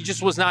 He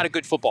just was not a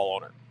good football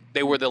owner.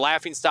 They were the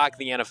laughingstock of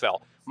the NFL.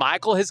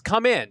 Michael has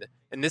come in,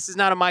 and this is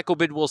not a Michael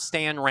Bidwell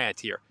stan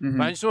rant here,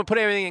 but I just want to put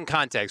everything in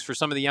context for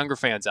some of the younger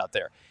fans out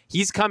there.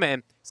 He's come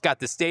in, he's got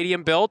the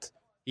stadium built.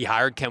 He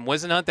hired Ken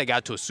Wisenhunt. They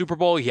got to a Super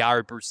Bowl. He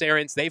hired Bruce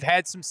Arians. They've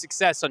had some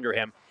success under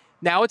him.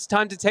 Now it's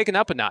time to take it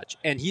up a notch,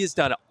 and he has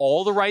done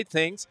all the right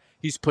things.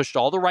 He's pushed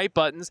all the right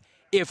buttons.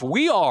 If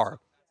we are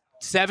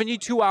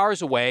 72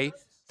 hours away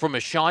from a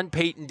Sean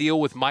Payton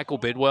deal with Michael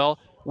Bidwell,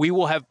 we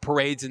will have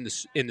parades in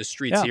the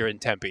streets here in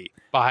Tempe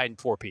behind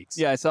Four Peaks.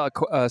 Yeah, I saw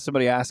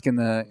somebody ask in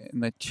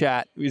the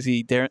chat, is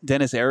he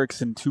Dennis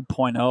Erickson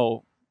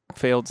 2.0,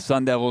 failed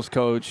Sun Devils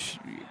coach,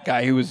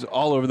 guy who was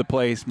all over the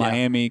place,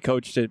 Miami,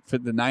 coached for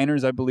the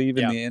Niners, I believe,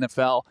 in the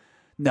NFL.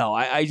 No,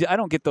 I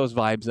don't get those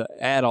vibes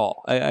at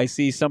all. I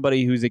see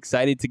somebody who's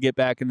excited to get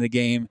back in the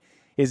game,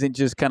 isn't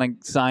just kind of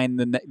sign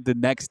the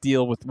next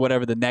deal with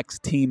whatever the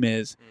next team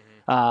is.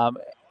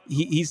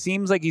 He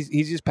seems like he's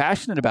just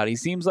passionate about it. He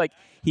seems like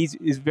he's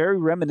very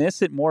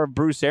reminiscent more of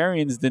Bruce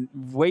Arians than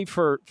way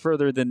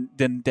further than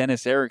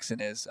Dennis Erickson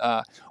is,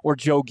 or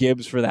Joe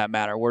Gibbs for that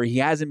matter, where he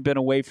hasn't been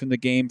away from the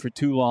game for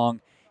too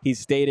long. He's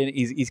stayed in.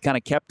 He's kind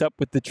of kept up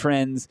with the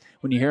trends.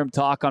 When you hear him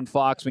talk on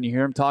Fox, when you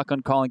hear him talk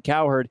on Colin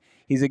Cowherd,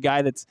 he's a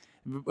guy that's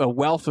a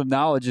wealth of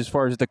knowledge as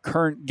far as the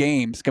current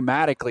game,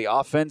 schematically,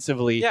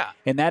 offensively,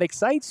 and that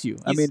excites you.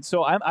 I mean,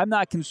 so I'm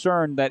not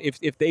concerned that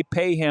if they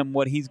pay him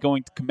what he's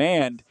going to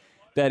command,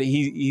 that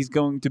he's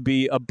going to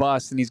be a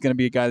bust and he's going to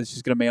be a guy that's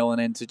just going to mail it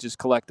in to just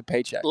collect the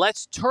paycheck.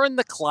 Let's turn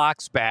the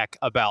clocks back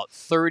about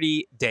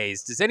 30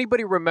 days. Does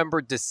anybody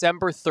remember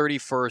December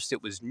 31st?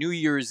 It was New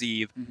Year's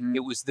Eve. Mm-hmm.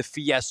 It was the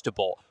Fiesta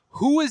Bowl.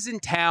 Who was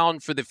in town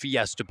for the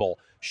Fiesta Bowl?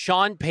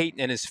 Sean Payton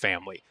and his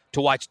family to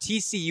watch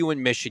TCU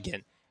in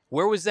Michigan.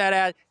 Where was that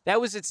at?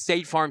 That was at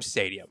State Farm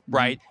Stadium,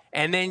 right? Mm-hmm.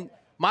 And then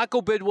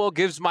Michael Bidwell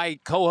gives my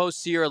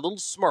co-host here a little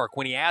smirk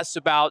when he asks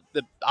about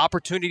the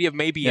opportunity of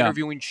maybe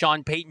interviewing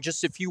Sean Payton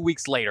just a few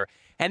weeks later.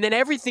 And then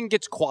everything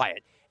gets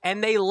quiet.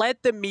 And they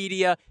let the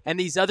media and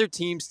these other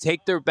teams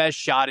take their best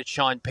shot at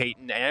Sean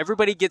Payton. And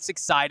everybody gets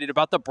excited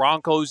about the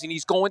Broncos and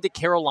he's going to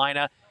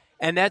Carolina.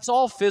 And that's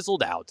all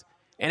fizzled out.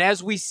 And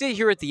as we sit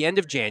here at the end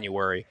of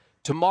January,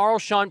 tomorrow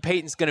Sean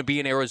Payton's going to be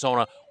in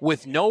Arizona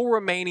with no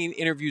remaining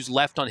interviews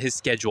left on his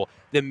schedule.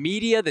 The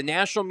media, the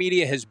national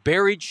media, has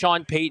buried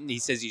Sean Payton. He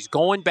says he's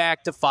going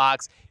back to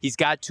Fox. He's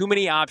got too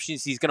many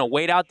options. He's going to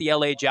wait out the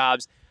LA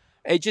jobs.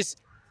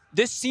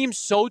 This seems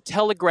so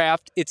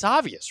telegraphed. It's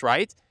obvious,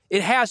 right?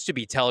 It has to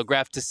be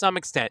telegraphed to some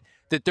extent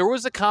that there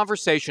was a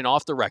conversation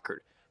off the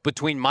record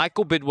between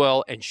Michael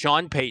Bidwell and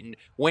Sean Payton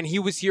when he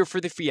was here for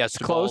the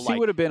Fiesta Bowl. Close. He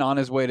would have been on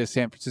his way to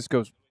San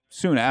Francisco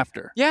soon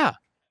after. Yeah.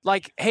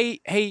 Like,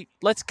 hey,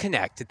 let's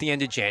connect at the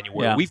end of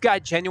January. Yeah. We've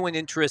got genuine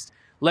interest.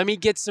 Let me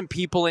get some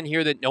people in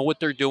here that know what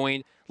they're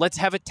doing. Let's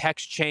have a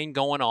text chain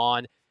going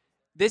on.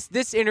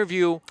 This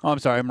interview... Oh, I'm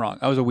sorry. I'm wrong.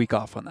 I was a week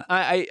off on that.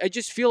 I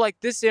just feel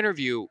like this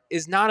interview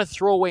is not a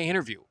throwaway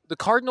interview. The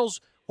Cardinals,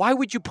 why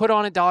would you put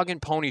on a dog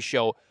and pony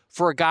show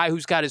for a guy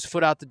who's got his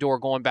foot out the door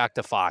going back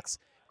to Fox?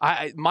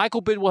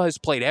 Michael Bidwell has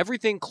played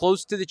everything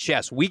close to the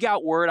chest.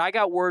 I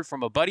got word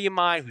from a buddy of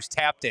mine who's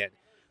tapped in,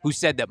 who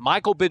said that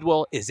Michael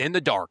Bidwell is in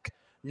the dark.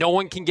 No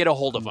one can get a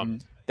hold of him.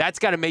 That's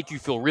got to make you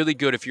feel really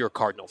good if you're a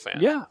Cardinal fan.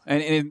 Yeah,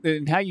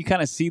 and how you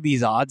kind of see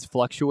these odds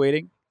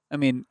fluctuating. I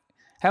mean,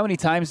 how many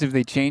times have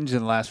they changed in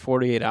the last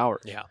 48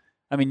 hours? Yeah.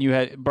 I mean, you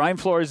had Brian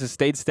Flores has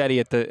stayed steady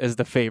as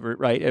the favorite,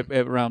 right, at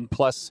around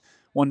plus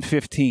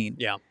 115.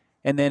 Yeah.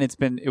 And then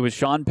it was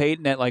Sean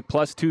Payton at like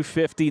plus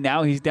 250.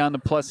 Now he's down to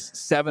plus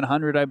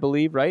 700, I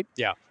believe, right?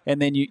 Yeah.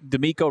 And then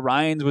D'Amico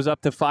Ryans was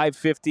up to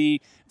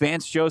 550.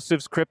 Vance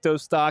Joseph's crypto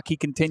stock, he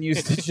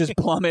continues to just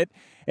plummet.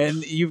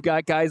 And you've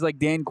got guys like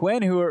Dan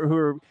Quinn who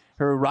are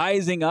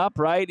rising up,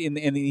 right? And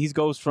he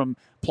goes from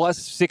plus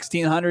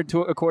 1,600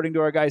 to, according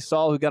to our guy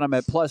Saul, who got him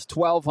at plus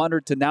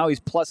 1,200 to now he's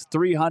plus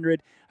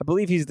 300. I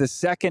believe he's the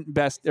second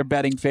best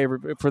betting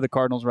favorite for the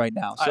Cardinals right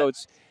now. So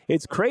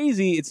it's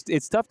crazy.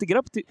 It's tough to get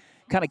up to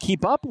kind of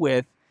keep up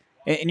with.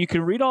 And you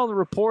can read all the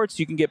reports.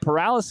 You can get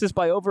paralysis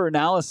by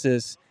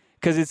overanalysis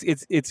because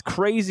it's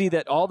crazy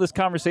that all this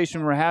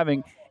conversation we're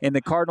having and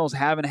the Cardinals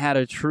haven't had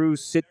a true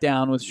sit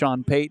down with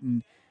Sean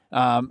Payton.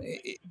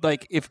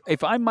 Like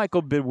if I'm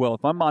Michael Bidwell,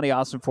 if I'm Monty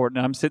Ossenfort, and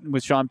I'm sitting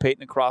with Sean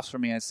Payton across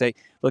from me, I say,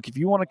 look, if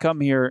you want to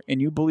come here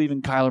and you believe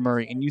in Kyler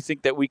Murray and you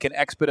think that we can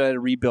expedite a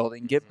rebuild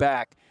and get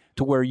back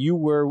to where you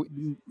were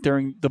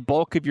during the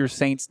bulk of your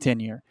Saints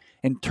tenure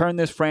and turn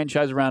this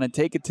franchise around and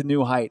take it to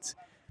new heights,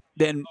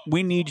 then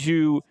we need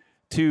you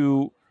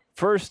to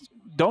first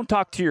don't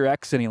talk to your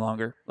ex any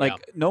longer.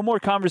 No more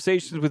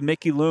conversations with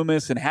Mickey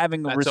Loomis and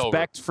having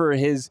respect for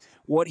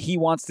what he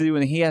wants to do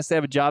and he has to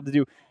have a job to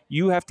do.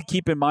 You have to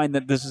keep in mind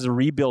that this is a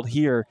rebuild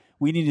here.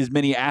 We need as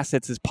many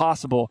assets as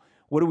possible.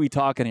 What are we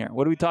talking here?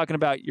 What are we talking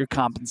about? Your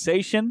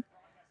compensation?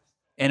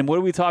 And what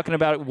are we talking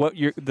about what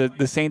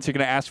the Saints are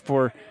going to ask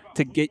for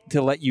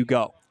to let you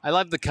go? I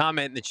love the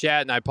comment in the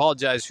chat, and I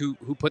apologize who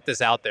put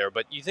this out there,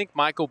 but you think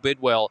Michael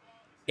Bidwell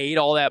ate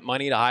all that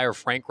money to hire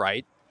Frank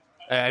Wright?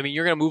 I mean,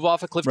 you're going to move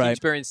off of Cliff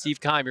Kingsbury and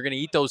Steve Keim. You're going to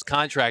eat those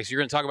contracts. You're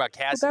going to talk about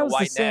casting a white net. That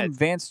was the same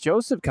Vance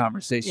Joseph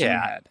conversation we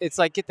had. It's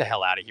like, get the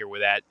hell out of here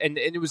with that. And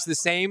it was the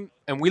same,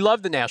 and we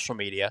love the national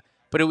media,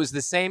 but it was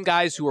the same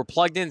guys who were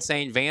plugged in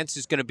saying Vance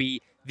is going to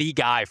be the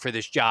guy for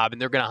this job,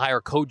 and they're going to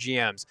hire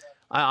co-GMs.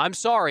 I'm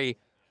sorry.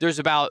 There's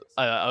about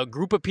a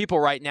group of people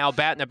right now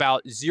batting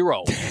about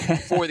 0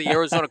 for the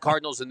Arizona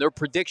Cardinals and their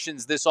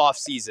predictions this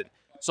offseason.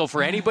 So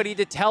for anybody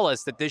to tell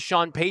us that this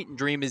Sean Payton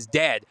dream is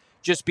dead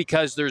just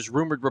because there's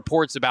rumored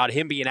reports about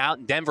him being out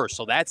in Denver,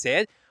 so that's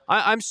it,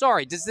 I'm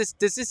sorry. Does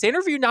this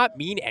interview not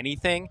mean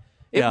anything?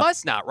 It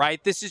must not,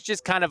 right? This is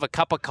just kind of a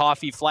cup of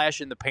coffee,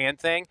 flash in the pan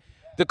thing.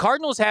 The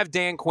Cardinals have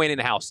Dan Quinn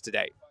in-house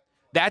today.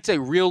 That's a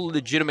real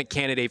legitimate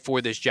candidate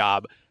for this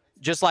job,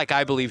 just like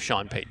I believe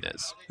Sean Payton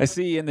is. I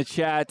see in the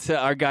chat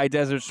our guy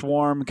Desert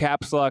Swarm,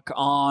 caps lock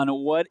on.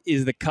 What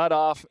is the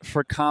cutoff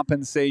for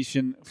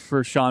compensation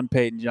for Sean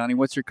Payton? Johnny,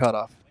 what's your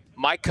cutoff?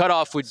 My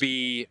cutoff would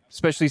be...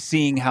 Especially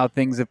seeing how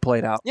things have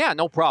played out. Yeah,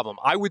 no problem.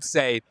 I would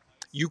say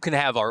you can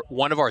have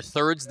one of our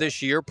thirds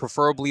this year,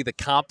 preferably the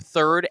comp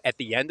third at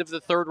the end of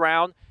the third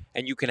round,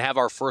 and you can have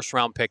our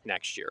first-round pick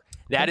next year.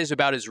 That is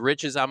about as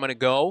rich as I'm going to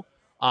go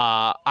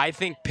I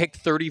think pick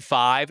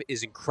 35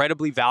 is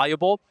incredibly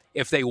valuable.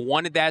 If they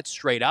wanted that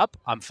straight up,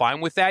 I'm fine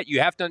with that. You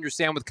have to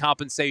understand with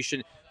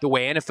compensation, the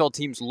way NFL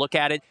teams look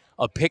at it,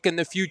 a pick in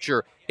the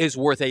future is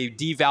worth a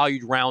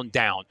devalued round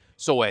down.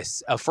 So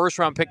a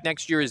first-round pick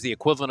next year is the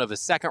equivalent of a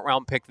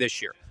second-round pick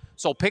this year.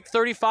 So pick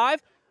 35,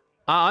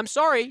 I'm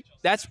sorry,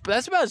 that's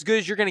about as good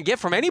as you're going to get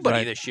from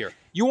anybody this year.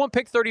 You want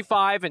pick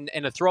 35 and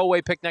a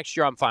throwaway pick next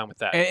year, I'm fine with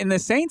that. And the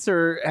Saints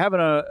are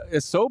having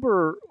a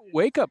sober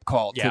wake-up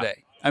call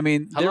today. I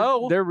mean,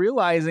 they're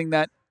realizing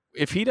that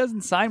if he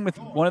doesn't sign with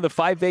one of the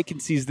 5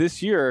 vacancies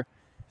this year,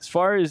 as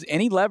far as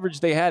any leverage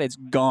they had, it's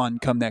gone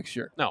come next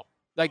year. No.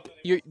 Like,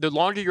 the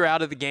longer you're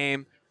out of the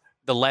game,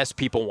 the less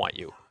people want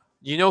you.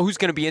 You know who's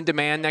going to be in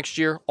demand next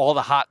year? All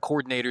the hot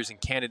coordinators and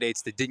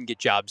candidates that didn't get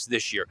jobs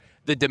this year.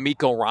 The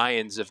DeMeco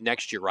Ryans of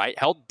next year, right?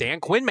 Hell,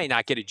 Dan Quinn may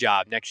not get a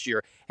job next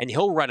year, and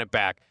he'll run it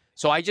back.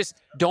 So I just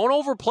don't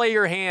overplay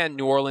your hand,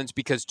 New Orleans,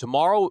 because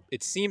tomorrow,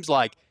 it seems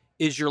like,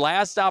 is your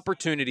last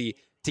opportunity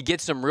to get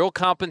some real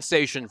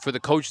compensation for the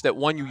coach that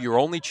won you your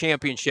only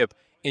championship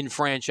in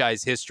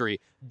franchise history.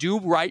 Do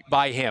right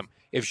by him.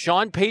 If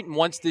Sean Payton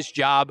wants this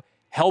job,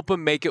 help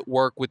him make it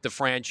work with the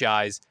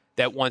franchise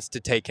that wants to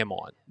take him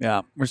on.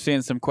 Yeah, we're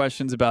seeing some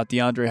questions about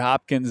DeAndre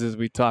Hopkins as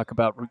we talk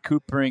about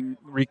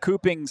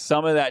recouping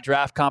some of that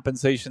draft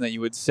compensation that you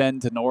would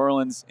send to New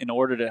Orleans in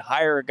order to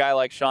hire a guy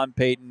like Sean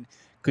Payton.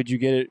 Could you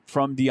get it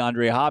from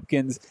DeAndre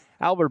Hopkins?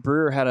 Albert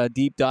Breer had a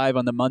deep dive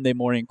on the Monday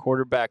Morning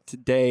Quarterback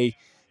today,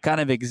 kind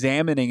of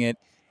examining it.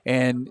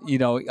 And, you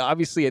know,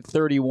 obviously at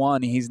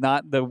 31, he's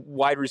not the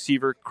wide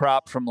receiver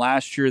crop from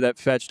last year that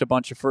fetched a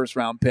bunch of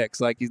first-round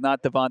picks. Like, he's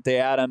not Devontae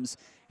Adams.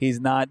 He's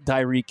not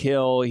Tyreek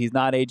Hill. He's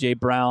not A.J.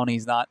 Brown.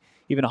 He's not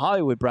even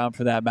Hollywood Brown,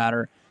 for that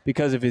matter,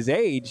 because of his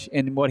age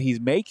and what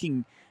he's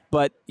making.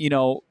 But, you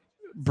know,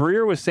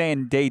 Breer was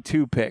saying day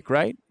 2 pick,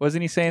 right?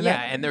 Wasn't he saying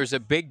that? Yeah, and there's a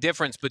big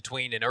difference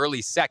between an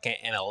early second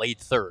and a late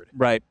third.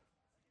 Right.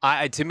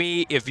 To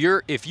me, if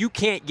you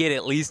can't get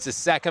at least a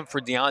second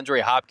for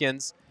DeAndre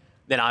Hopkins,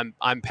 then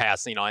I'm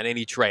passing on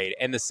any trade.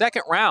 And the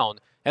second round,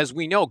 as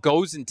we know,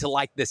 goes into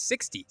like the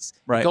 60s.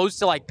 Right. It goes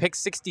to like pick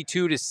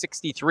 62 to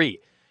 63.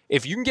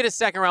 If you can get a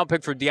second round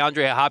pick for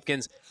DeAndre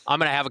Hopkins, I'm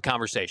going to have a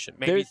conversation.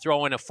 Maybe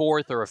throw in a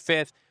 4th or a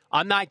 5th.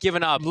 I'm not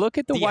giving up. Look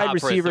at the wide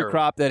receiver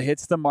crop that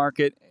hits the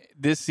market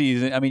this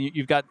season. I mean,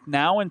 you've got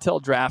now until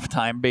draft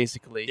time,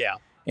 basically. Yeah.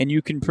 And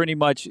you can pretty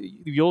much,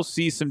 you'll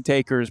see some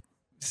takers.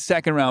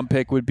 Second round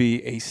pick would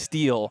be a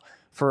steal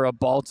for a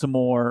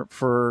Baltimore,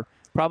 for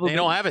probably. They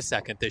don't have a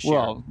second this year.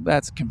 Well,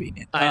 that's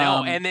convenient. I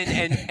know. And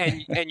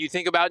then and you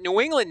think about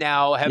New England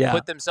now have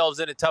put themselves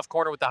in a tough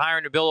corner with the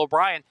hiring of Bill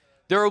O'Brien.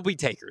 There will be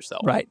takers, though.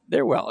 Right.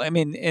 There will. I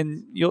mean,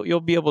 and you'll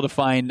be able to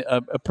find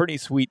a pretty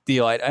sweet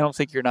deal. I don't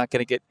think you're not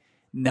going to get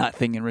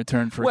nothing in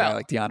return for a guy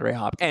like DeAndre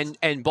Hopkins.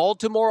 And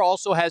Baltimore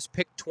also has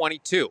pick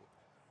 22.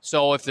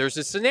 So if there's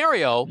a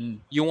scenario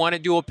you want to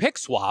do a pick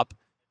swap,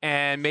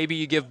 and maybe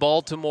you give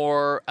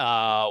Baltimore,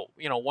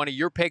 one of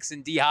your picks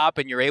in D-Hop,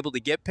 and you're able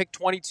to get pick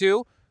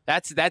 22,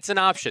 that's an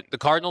option. The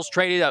Cardinals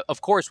traded,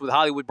 of course, with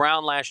Hollywood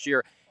Brown last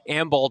year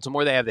and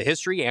Baltimore. They have the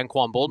history.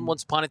 Anquan Bolden,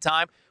 once upon a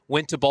time,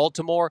 went to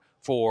Baltimore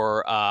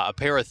for a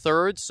pair of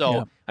thirds.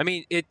 So, I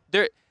mean,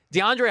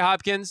 DeAndre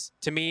Hopkins,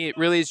 to me, it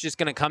really is just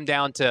going to come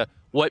down to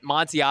what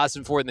Monty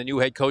Ossenfort and the new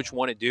head coach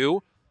want to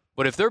do.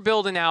 But if they're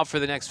building out for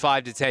the next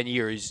 5 to 10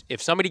 years,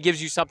 if somebody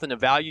gives you something of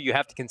value, you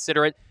have to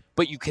consider it.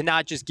 But you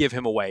cannot just give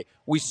him away.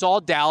 We saw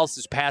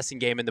Dallas's passing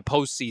game in the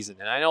postseason.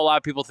 And I know a lot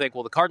of people think,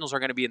 well, the Cardinals are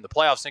going to be in the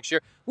playoffs next year.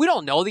 We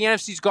don't know. The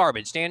NFC's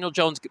garbage. Daniel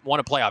Jones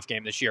won a playoff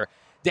game this year.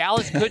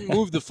 Dallas couldn't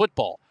move the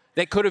football.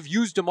 They could have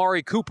used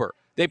Amari Cooper.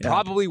 They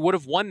probably would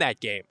have won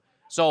that game.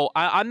 So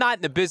I'm not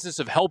in the business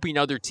of helping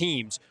other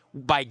teams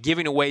by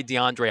giving away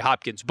DeAndre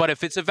Hopkins. But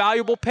if it's a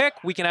valuable pick,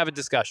 we can have a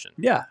discussion.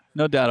 Yeah,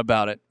 no doubt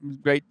about it.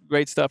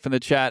 Great stuff in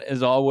the chat.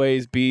 As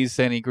always, Bees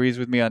saying he agrees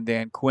with me on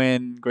Dan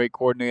Quinn. Great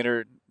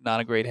coordinator. Not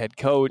a great head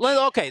coach.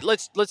 Okay,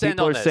 let's end on this.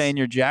 People are saying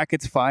your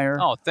jacket's fire.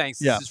 Oh, thanks.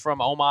 Yeah. This is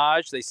from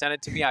Homage. They sent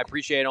it to me. I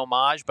appreciate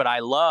Homage, but I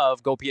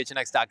love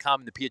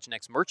GoPHNX.com and the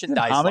PHNX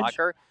merchandise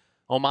locker.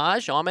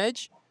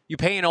 Homage? You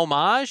paying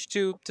homage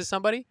to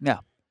somebody? Yeah.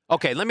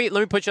 Okay, let me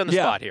put you on the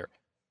spot here.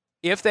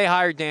 If they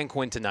hire Dan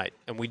Quinn tonight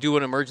and we do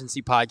an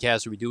emergency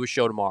podcast or we do a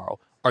show tomorrow,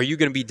 are you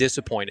going to be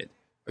disappointed?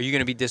 Are you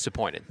going to be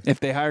disappointed? If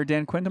they hire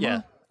Dan Quinn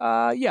tomorrow?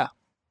 Yeah.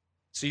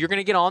 So you're going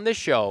to get on this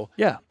show,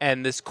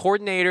 and this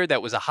coordinator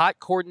that was a hot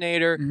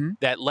coordinator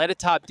that led a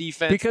top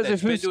defense. Because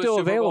of who's still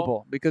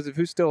available.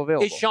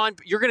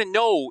 You're going to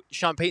know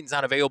Sean Payton's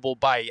not available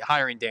by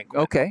hiring Dan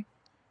Quinn. Okay.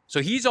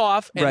 So he's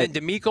off, and then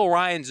DeMeco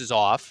Ryans is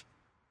off.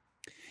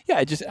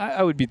 Yeah,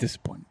 I would be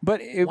disappointed. But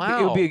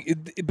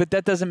but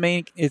that doesn't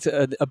make it's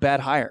a bad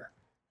hire.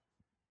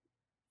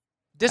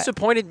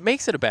 Disappointed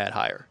makes it a bad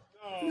hire.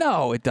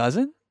 No, it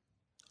doesn't.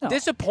 No.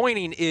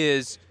 Disappointing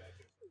is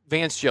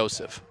Vance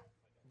Joseph.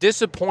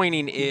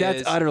 Disappointing is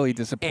that's utterly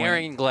disappointing.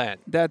 Aaron Glenn.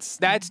 That's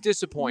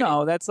disappointing.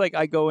 No, that's like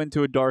I go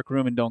into a dark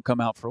room and don't come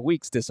out for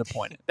weeks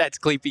disappointed. That's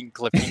clipping.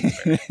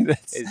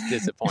 Is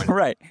disappointing.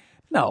 Right.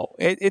 No,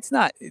 it's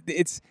not.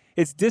 It's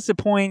it's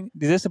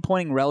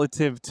disappointing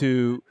relative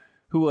to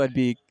who I'd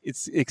be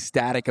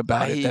ecstatic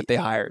about it that they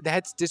hired.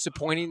 That's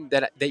disappointing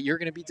that you're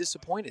going to be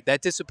disappointed.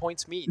 That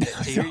disappoints me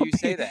to hear you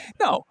say that.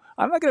 No,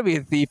 I'm not going to be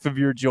a thief of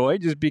your joy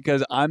just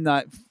because I'm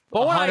not.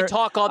 But when I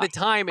talk all the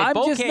time and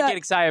Bo can't get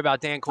excited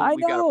about Dan Quinn,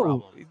 we got a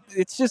problem.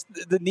 It's just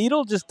the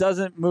needle just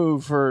doesn't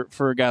move for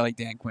a guy like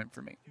Dan Quinn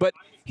for me. But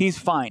he's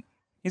fine.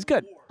 He's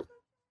good.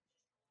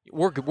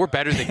 We're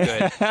better than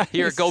good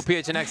here at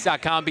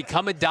GoPHNX.com.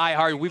 Become a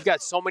diehard. We've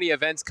got so many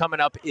events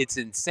coming up. It's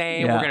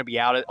insane. Yeah. We're going to be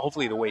out at,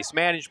 hopefully, the Waste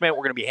Management.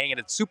 We're going to be hanging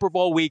at Super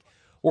Bowl week.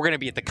 We're going to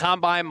be at the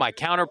Combine. My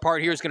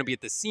counterpart here is going to be at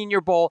the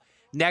Senior Bowl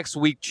next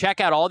week. Check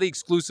out all the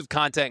exclusive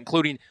content,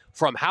 including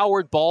from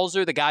Howard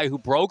Balzer, the guy who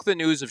broke the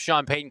news of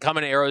Sean Payton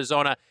coming to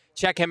Arizona.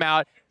 Check him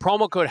out.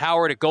 Promo code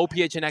Howard at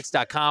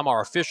GoPHNX.com,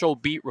 our official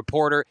beat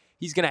reporter.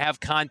 He's going to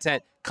have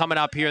content coming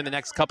up here in the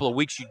next couple of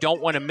weeks. You don't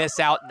want to miss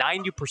out.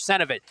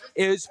 90% of it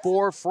is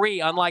for free.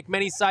 Unlike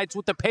many sites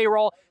with the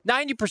payroll,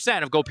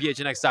 90% of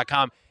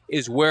GoPHNX.com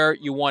is where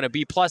you want to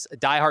be. Plus, a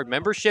diehard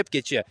membership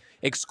gets you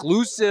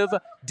exclusive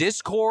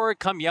Discord.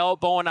 Come yell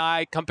at Bo and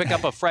I. Come pick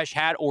up a fresh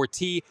hat or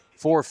tee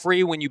for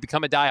free when you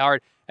become a diehard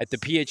at the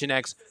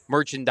PHNX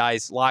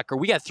merchandise locker.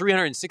 We got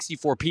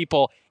 364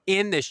 people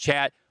in this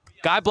chat.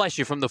 God bless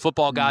you from the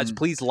football gods.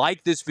 Please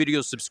like this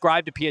video.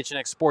 Subscribe to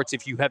PHNX Sports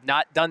if you have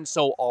not done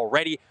so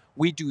already.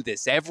 We do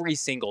this every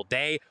single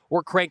day.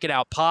 We're cranking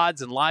out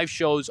pods and live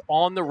shows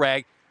on the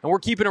reg, and we're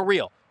keeping it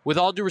real. With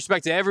all due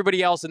respect to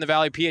everybody else in the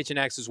Valley,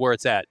 PHNX is where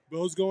it's at.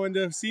 Bo's going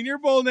to Senior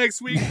Bowl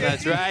next week.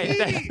 That's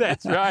right.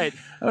 That's right.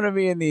 I'm going to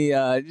be in the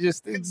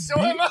So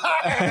am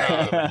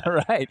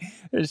I. Right.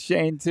 There's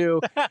Shane, too.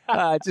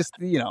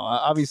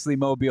 Obviously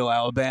Mobile,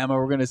 Alabama.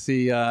 We're going to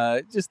see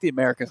just the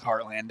America's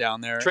heartland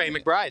down there. Trey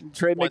McBride.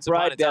 Trey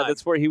McBride, yeah,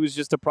 that's where he was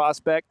just a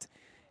prospect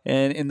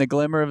and in the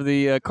glimmer of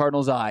the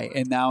Cardinals' eye.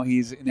 And now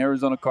he's an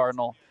Arizona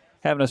Cardinal,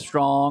 having a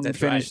strong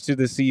finish to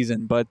the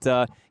season. But,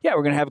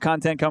 we're going to have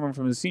content coming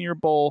from the Senior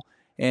Bowl.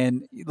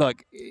 And,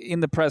 look, in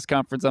the press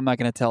conference, I'm not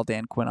going to tell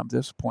Dan Quinn I'm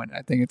disappointed.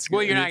 I think it's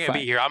well, you're not going to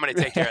be here. I'm going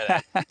to take care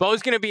of that.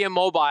 Bo's going to be in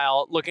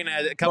Mobile looking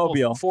at a couple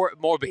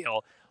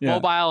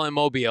Mobile and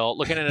Mobile,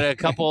 looking at a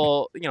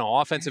couple,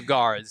 offensive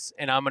guards,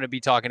 and I'm going to be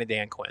talking to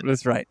Dan Quinn.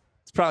 That's right.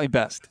 It's probably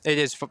best. It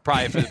is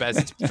probably for the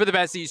best. It's for the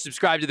best that you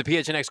subscribe to the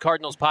PHNX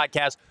Cardinals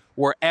podcast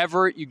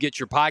wherever you get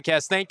your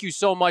podcast. Thank you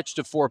so much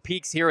to Four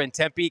Peaks here in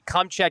Tempe.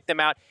 Come check them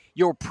out.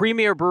 Your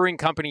premier brewing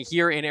company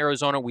here in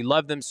Arizona. We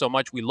love them so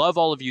much. We love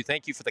all of you.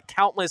 Thank you for the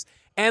countless,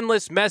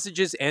 endless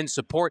messages and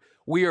support.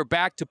 We are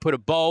back to put a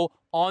bow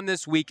on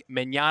this week.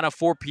 Mañana,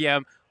 4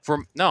 p.m.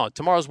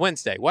 Tomorrow's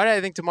Wednesday. Why did I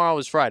think tomorrow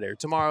was Friday? Or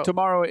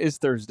Tomorrow is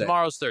Thursday.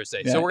 Tomorrow's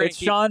Thursday. Yeah, so we're it's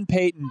Sean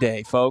Payton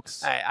Day,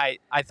 folks. I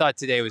thought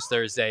today was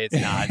Thursday. It's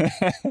not.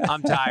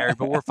 I'm tired,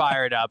 but we're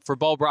fired up. For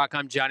Bo Brock,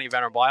 I'm Johnny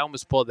Venerable. I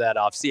almost pulled that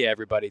off. See you,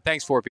 everybody.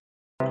 Thanks for